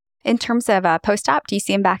 In terms of post-op, do you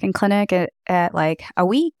see them back in clinic at like a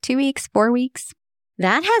week, 2 weeks, 4 weeks?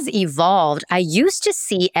 That has evolved. I used to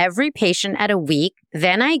see every patient at a week.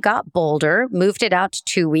 Then I got bolder, moved it out to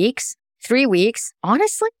 2 weeks, 3 weeks.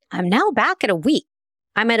 Honestly, I'm now back at a week.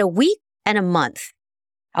 I'm at a week and a month.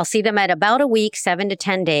 I'll see them at about a week, 7 to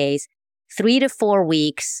 10 days, 3 to 4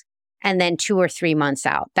 weeks, and then 2 or 3 months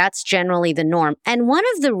out. That's generally the norm. And one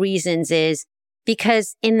of the reasons is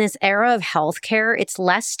because in this era of healthcare, it's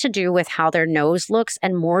less to do with how their nose looks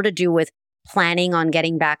and more to do with planning on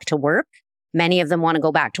getting back to work. Many of them want to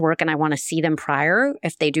go back to work and I want to see them prior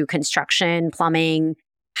if they do construction, plumbing,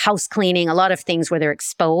 house cleaning, a lot of things where they're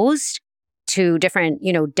exposed to different,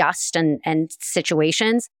 dust and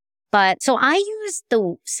situations. But so I use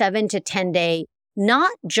the 7 to 10 day,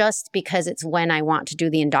 not just because it's when I want to do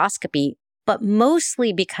the endoscopy, but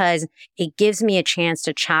mostly because it gives me a chance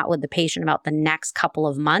to chat with the patient about the next couple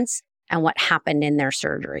of months and what happened in their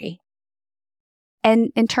surgery.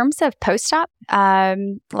 And in terms of post-op,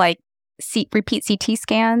 repeat CT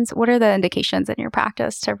scans, what are the indications in your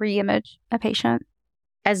practice to re-image a patient?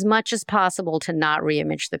 As much as possible to not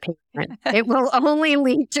re-image the patient. It will only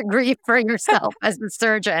lead to grief for yourself as the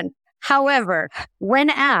surgeon. However,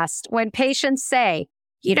 when asked, when patients say,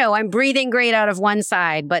 I'm breathing great out of one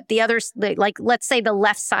side, but the other, let's say the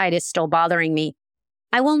left side is still bothering me,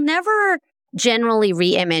 I will never generally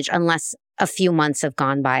re-image unless a few months have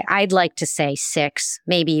gone by. I'd like to say 6,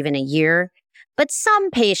 maybe even a year. But some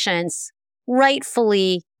patients,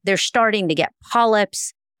 rightfully, they're starting to get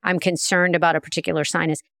polyps. I'm concerned about a particular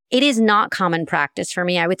sinus. It is not common practice for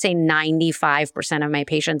me. I would say 95% of my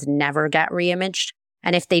patients never get re-imaged.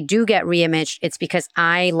 And if they do get re-imaged, it's because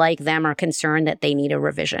I, like them, are concerned that they need a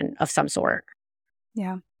revision of some sort.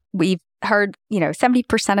 Yeah. We've heard,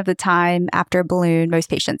 70% of the time after a balloon, most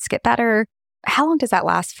patients get better. How long does that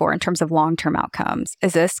last for in terms of long-term outcomes?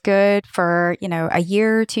 Is this good for, a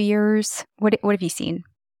year, 2 years? What have you seen?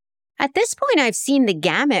 At this point, I've seen the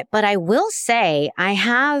gamut, but I will say I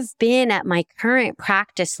have been at my current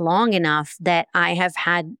practice long enough that I have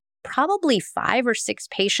had probably 5 or 6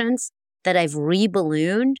 patients that I've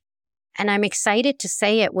re-ballooned. And I'm excited to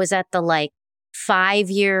say it was at the 5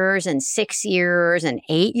 years and 6 years and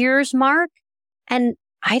 8 years mark. And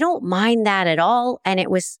I don't mind that at all. And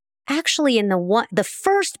it was actually in the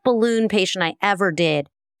first balloon patient I ever did,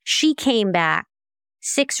 she came back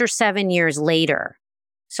 6 or 7 years later.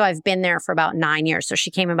 So I've been there for about 9 years. So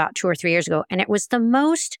she came about 2 or 3 years ago. And it was the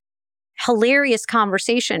most hilarious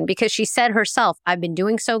conversation because she said herself, I've been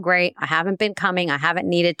doing so great. I haven't been coming. I haven't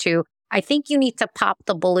needed to. I think you need to pop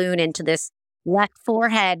the balloon into this left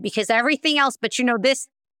forehead because everything else, but this.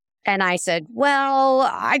 And I said, well,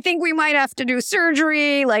 I think we might have to do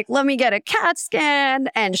surgery. Let me get a CAT scan.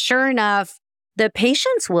 And sure enough, the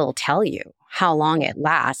patients will tell you how long it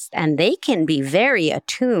lasts. And they can be very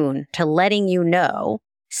attuned to letting you know.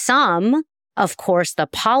 Some, of course, the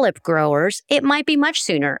polyp growers, it might be much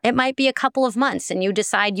sooner. It might be a couple of months and you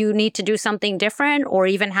decide you need to do something different or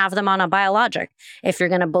even have them on a biologic if you're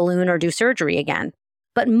going to balloon or do surgery again.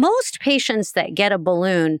 But most patients that get a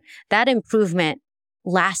balloon, that improvement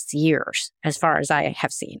lasts years, as far as I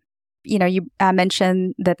have seen. You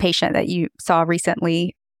mentioned the patient that you saw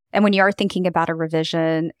recently. And when you are thinking about a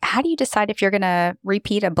revision, how do you decide if you're going to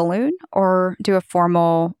repeat a balloon or do a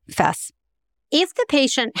formal FES? If the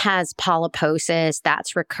patient has polyposis,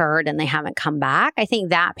 that's recurred and they haven't come back, I think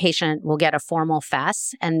that patient will get a formal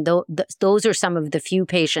FES. And those are some of the few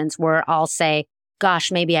patients where I'll say,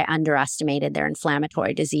 gosh, maybe I underestimated their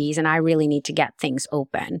inflammatory disease and I really need to get things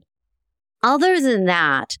open. Other than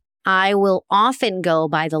that, I will often go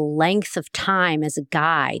by the length of time as a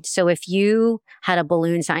guide. So if you had a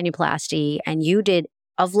balloon sinuplasty and you did,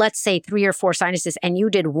 let's say 3 or 4 sinuses, and you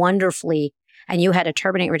did wonderfully and you had a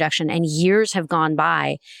turbinate reduction and years have gone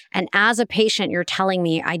by, and as a patient, you're telling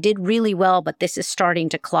me, I did really well, but this is starting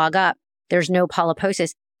to clog up. There's no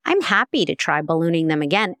polyposis. I'm happy to try ballooning them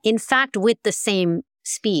again. In fact, with the same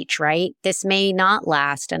speech, right? This may not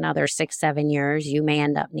last another 6, 7 years. You may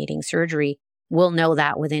end up needing surgery. We'll know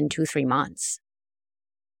that within 2-3 months.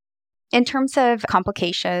 In terms of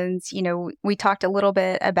complications, we talked a little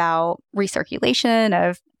bit about recirculation,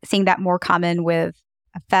 of seeing that more common with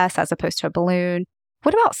a FES as opposed to a balloon.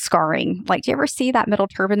 What about scarring? Do you ever see that middle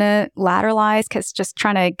turbinate lateralize? Because just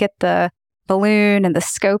trying to get the balloon and the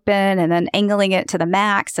scope in and then angling it to the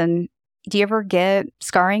max. And do you ever get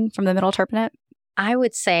scarring from the middle turbinate? I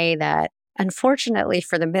would say that, unfortunately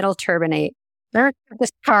for the middle turbinate, the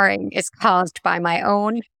scarring is caused by my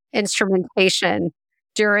own instrumentation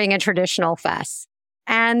during a traditional FES.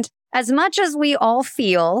 And as much as we all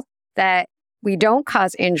feel that We don't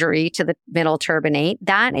cause injury to the middle turbinate.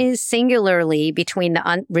 That is singularly between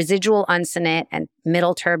the residual uncinate and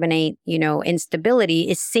middle turbinate, instability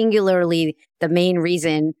is singularly the main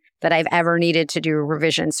reason that I've ever needed to do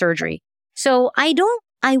revision surgery. So I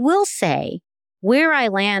will say where I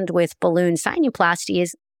land with balloon sinuplasty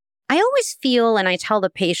is I always feel, and I tell the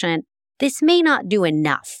patient, this may not do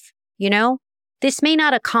enough, This may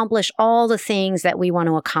not accomplish all the things that we want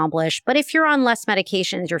to accomplish, but if you're on less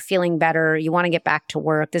medications, you're feeling better, you want to get back to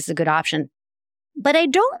work, this is a good option. But I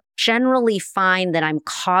don't generally find that I'm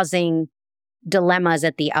causing dilemmas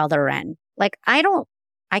at the other end. Like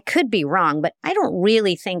I could be wrong, but I don't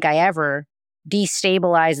really think I ever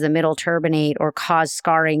destabilize the middle turbinate or cause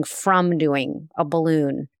scarring from doing a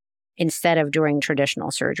balloon instead of doing traditional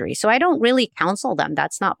surgery. So I don't really counsel them.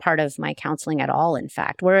 That's not part of my counseling at all, in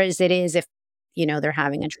fact, whereas it is if they're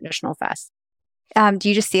having a traditional FES. Do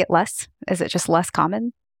you just see it less? Is it just less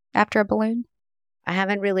common after a balloon? I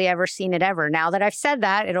haven't really ever seen it ever. Now that I've said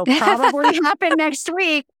that, it'll probably happen next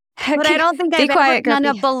week. But I don't think I've ever done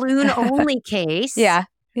a balloon-only case. Yeah.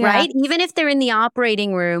 Right? Even if they're in the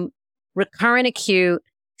operating room, recurrent acute,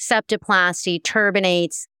 septoplasty,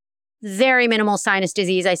 turbinates, very minimal sinus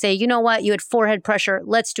disease. I say, you know what? You had forehead pressure.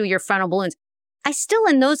 Let's do your frontal balloons. I still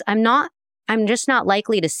in those, I'm just not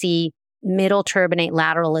likely to see middle turbinate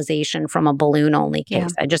lateralization from a balloon-only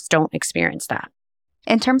case. I just don't experience that.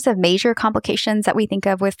 In terms of major complications that we think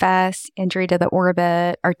of with FES, injury to the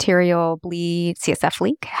orbit, arterial bleed, CSF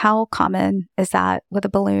leak, how common is that with a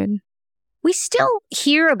balloon? We still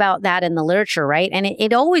hear about that in the literature, right? And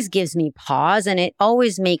it always gives me pause, and it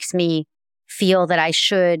always makes me feel that I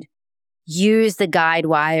should use the guide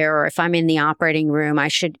wire, or if I'm in the operating room, I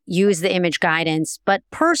should use the image guidance. But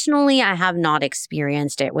personally, I have not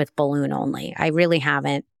experienced it with balloon only. I really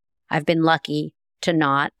haven't. I've been lucky to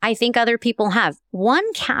not. I think other people have.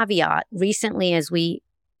 One caveat recently, as we're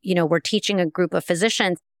teaching a group of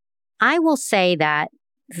physicians, I will say that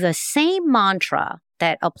the same mantra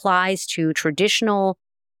that applies to traditional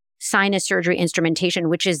sinus surgery instrumentation,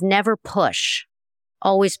 which is never push,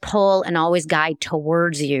 always pull and always guide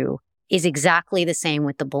towards you, is exactly the same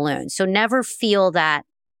with the balloon. So never feel that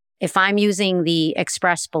if I'm using the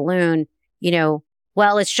express balloon,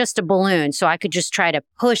 well, it's just a balloon, so I could just try to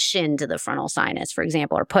push into the frontal sinus, for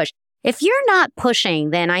example, or push. If you're not pushing,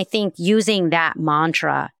 then I think using that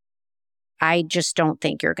mantra, I just don't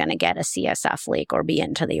think you're going to get a CSF leak or be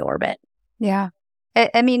into the orbit. Yeah.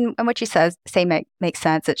 I mean, and what you say makes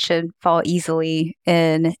sense. It should fall easily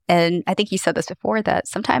in. And I think you said this before, that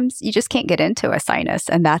sometimes you just can't get into a sinus,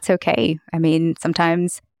 and that's okay. I mean,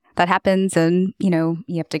 sometimes that happens and, you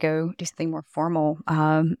have to go do something more formal.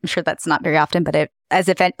 I'm sure that's not very often, but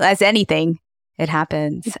as anything, it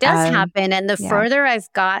happens. It does happen. And the further I've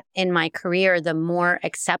got in my career, the more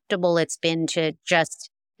acceptable it's been to just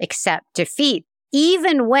accept defeat.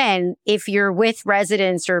 Even when, if you're with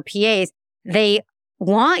residents or PAs, they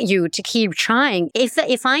want you to keep trying.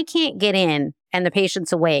 If I can't get in and the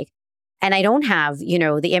patient's awake and I don't have,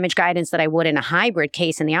 the image guidance that I would in a hybrid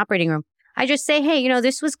case in the operating room, I just say, hey,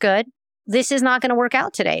 this was good. This is not going to work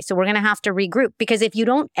out today. So we're going to have to regroup. Because if you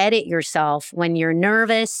don't edit yourself when you're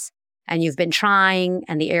nervous and you've been trying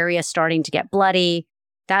and the area's starting to get bloody,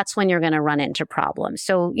 that's when you're going to run into problems.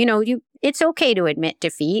 So, it's okay to admit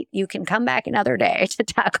defeat. You can come back another day to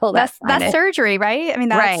tackle that. That's surgery, right? I mean,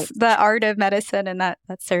 that's the art of medicine, and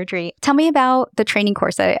that's surgery. Tell me about the training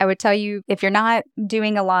course. I would tell you, if you're not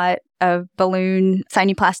doing a lot of balloon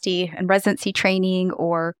sinuplasty and residency training,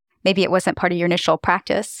 or maybe it wasn't part of your initial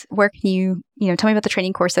practice, where can you tell me about the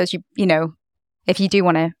training courses, if you do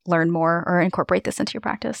want to learn more or incorporate this into your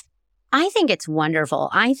practice? I think it's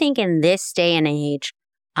wonderful. I think in this day and age,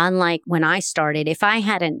 unlike when I started, if I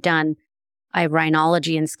hadn't done a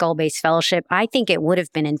rhinology and skull-based fellowship, I think it would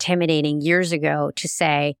have been intimidating years ago to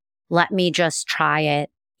say, let me just try it,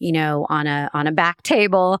 on a back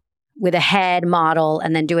table with a head model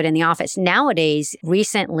and then do it in the office. Nowadays,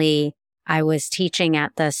 recently, I was teaching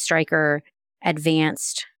at the Stryker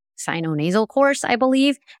Advanced Sinonasal course, I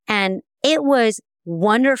believe, and it was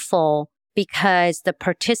wonderful because the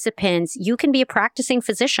participants, you can be a practicing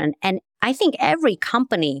physician, and I think every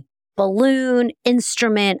company, balloon,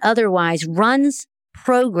 instrument, otherwise, runs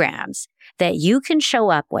programs that you can show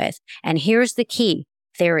up with. And here's the key.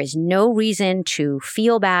 There is no reason to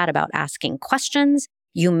feel bad about asking questions.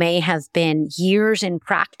 You may have been years in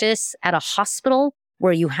practice at a hospital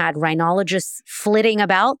where you had rhinologists flitting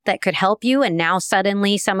about that could help you. And now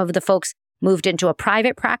suddenly some of the folks moved into a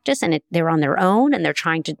private practice and they're on their own and they're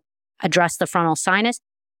trying to address the frontal sinus.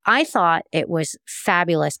 I thought it was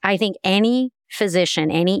fabulous. I think any physician,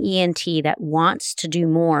 any ENT that wants to do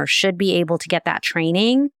more should be able to get that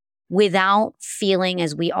training without feeling,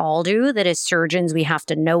 as we all do, that as surgeons, we have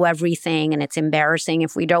to know everything and it's embarrassing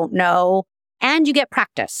if we don't know. And you get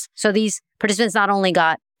practice. So these participants not only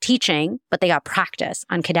got teaching, but they got practice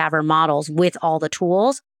on cadaver models with all the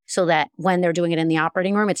tools so that when they're doing it in the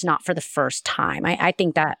operating room, it's not for the first time. I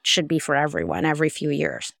think that should be for everyone every few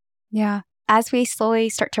years. Yeah. As we slowly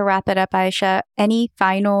start to wrap it up, Ayesha, any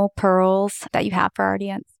final pearls that you have for our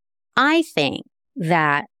audience? I think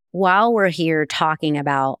that while we're here talking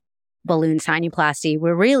about balloon sinuplasty,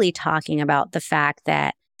 we're really talking about the fact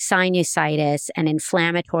that sinusitis and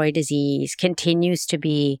inflammatory disease continues to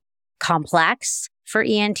be complex for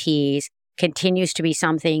ENTs, continues to be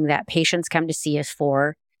something that patients come to see us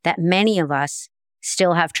for, that many of us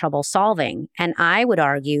still have trouble solving. And I would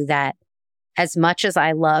argue that as much as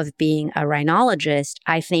I love being a rhinologist,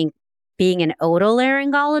 I think being an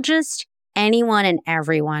otolaryngologist, anyone and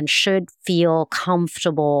everyone should feel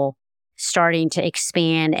comfortable starting to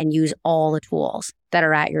expand and use all the tools that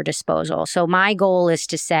are at your disposal. So my goal is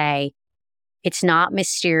to say, it's not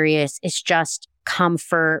mysterious. It's just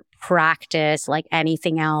comfort, practice, like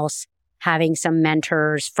anything else, having some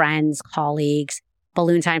mentors, friends, colleagues.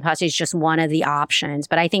 Balloon sinuplasty is just one of the options.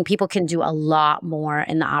 But I think people can do a lot more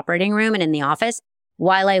in the operating room and in the office.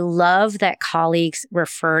 While I love that colleagues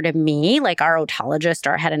refer to me, like our otologist,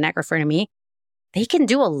 our head and neck refer to me, they can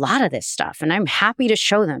do a lot of this stuff. And I'm happy to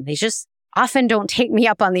show them. They just often don't take me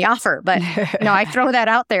up on the offer. But I throw that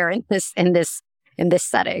out there in this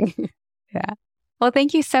setting. Yeah. Well,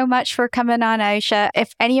 thank you so much for coming on, Ayesha.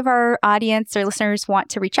 If any of our audience or listeners want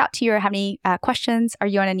to reach out to you or have any questions, are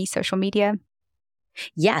you on any social media?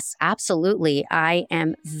 Yes, absolutely. I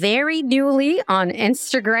am very newly on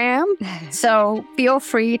Instagram, so feel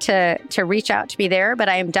free to reach out to me there. But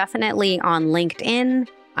I am definitely on LinkedIn.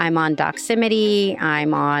 I'm on Doximity.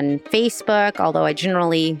 I'm on Facebook, although I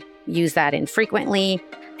generally use that infrequently.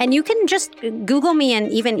 And you can just Google me and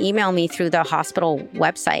even email me through the hospital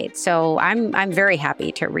website. So I'm very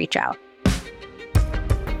happy to reach out.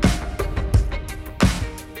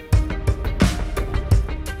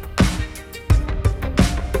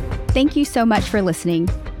 Thank you so much for listening.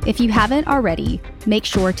 If you haven't already, make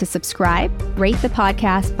sure to subscribe, rate the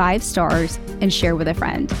podcast 5 stars, and share with a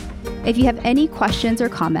friend. If you have any questions or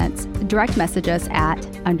comments, direct message us at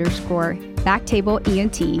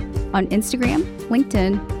 _BacktableENT on Instagram,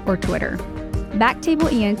 LinkedIn, or Twitter. Backtable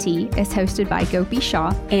ENT is hosted by Gopi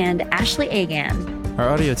Shah and Ashley Agan. Our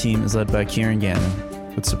audio team is led by Kieran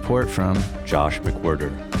Gannon, with support from Josh McWhirter,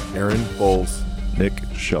 Aaron Bowles, Nick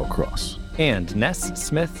Shellcross, and Ness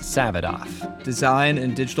Smith-Savadoff. Design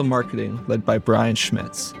and digital marketing led by Brian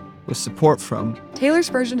Schmitz, with support from Taylor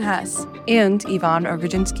Spurgeon-Hess and Ivan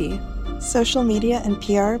Orgodzinsky. Social media and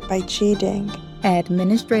PR by Chi Ding.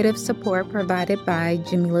 Administrative support provided by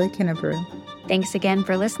Jamila Kennebrew. Thanks again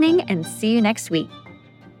for listening and see you next week.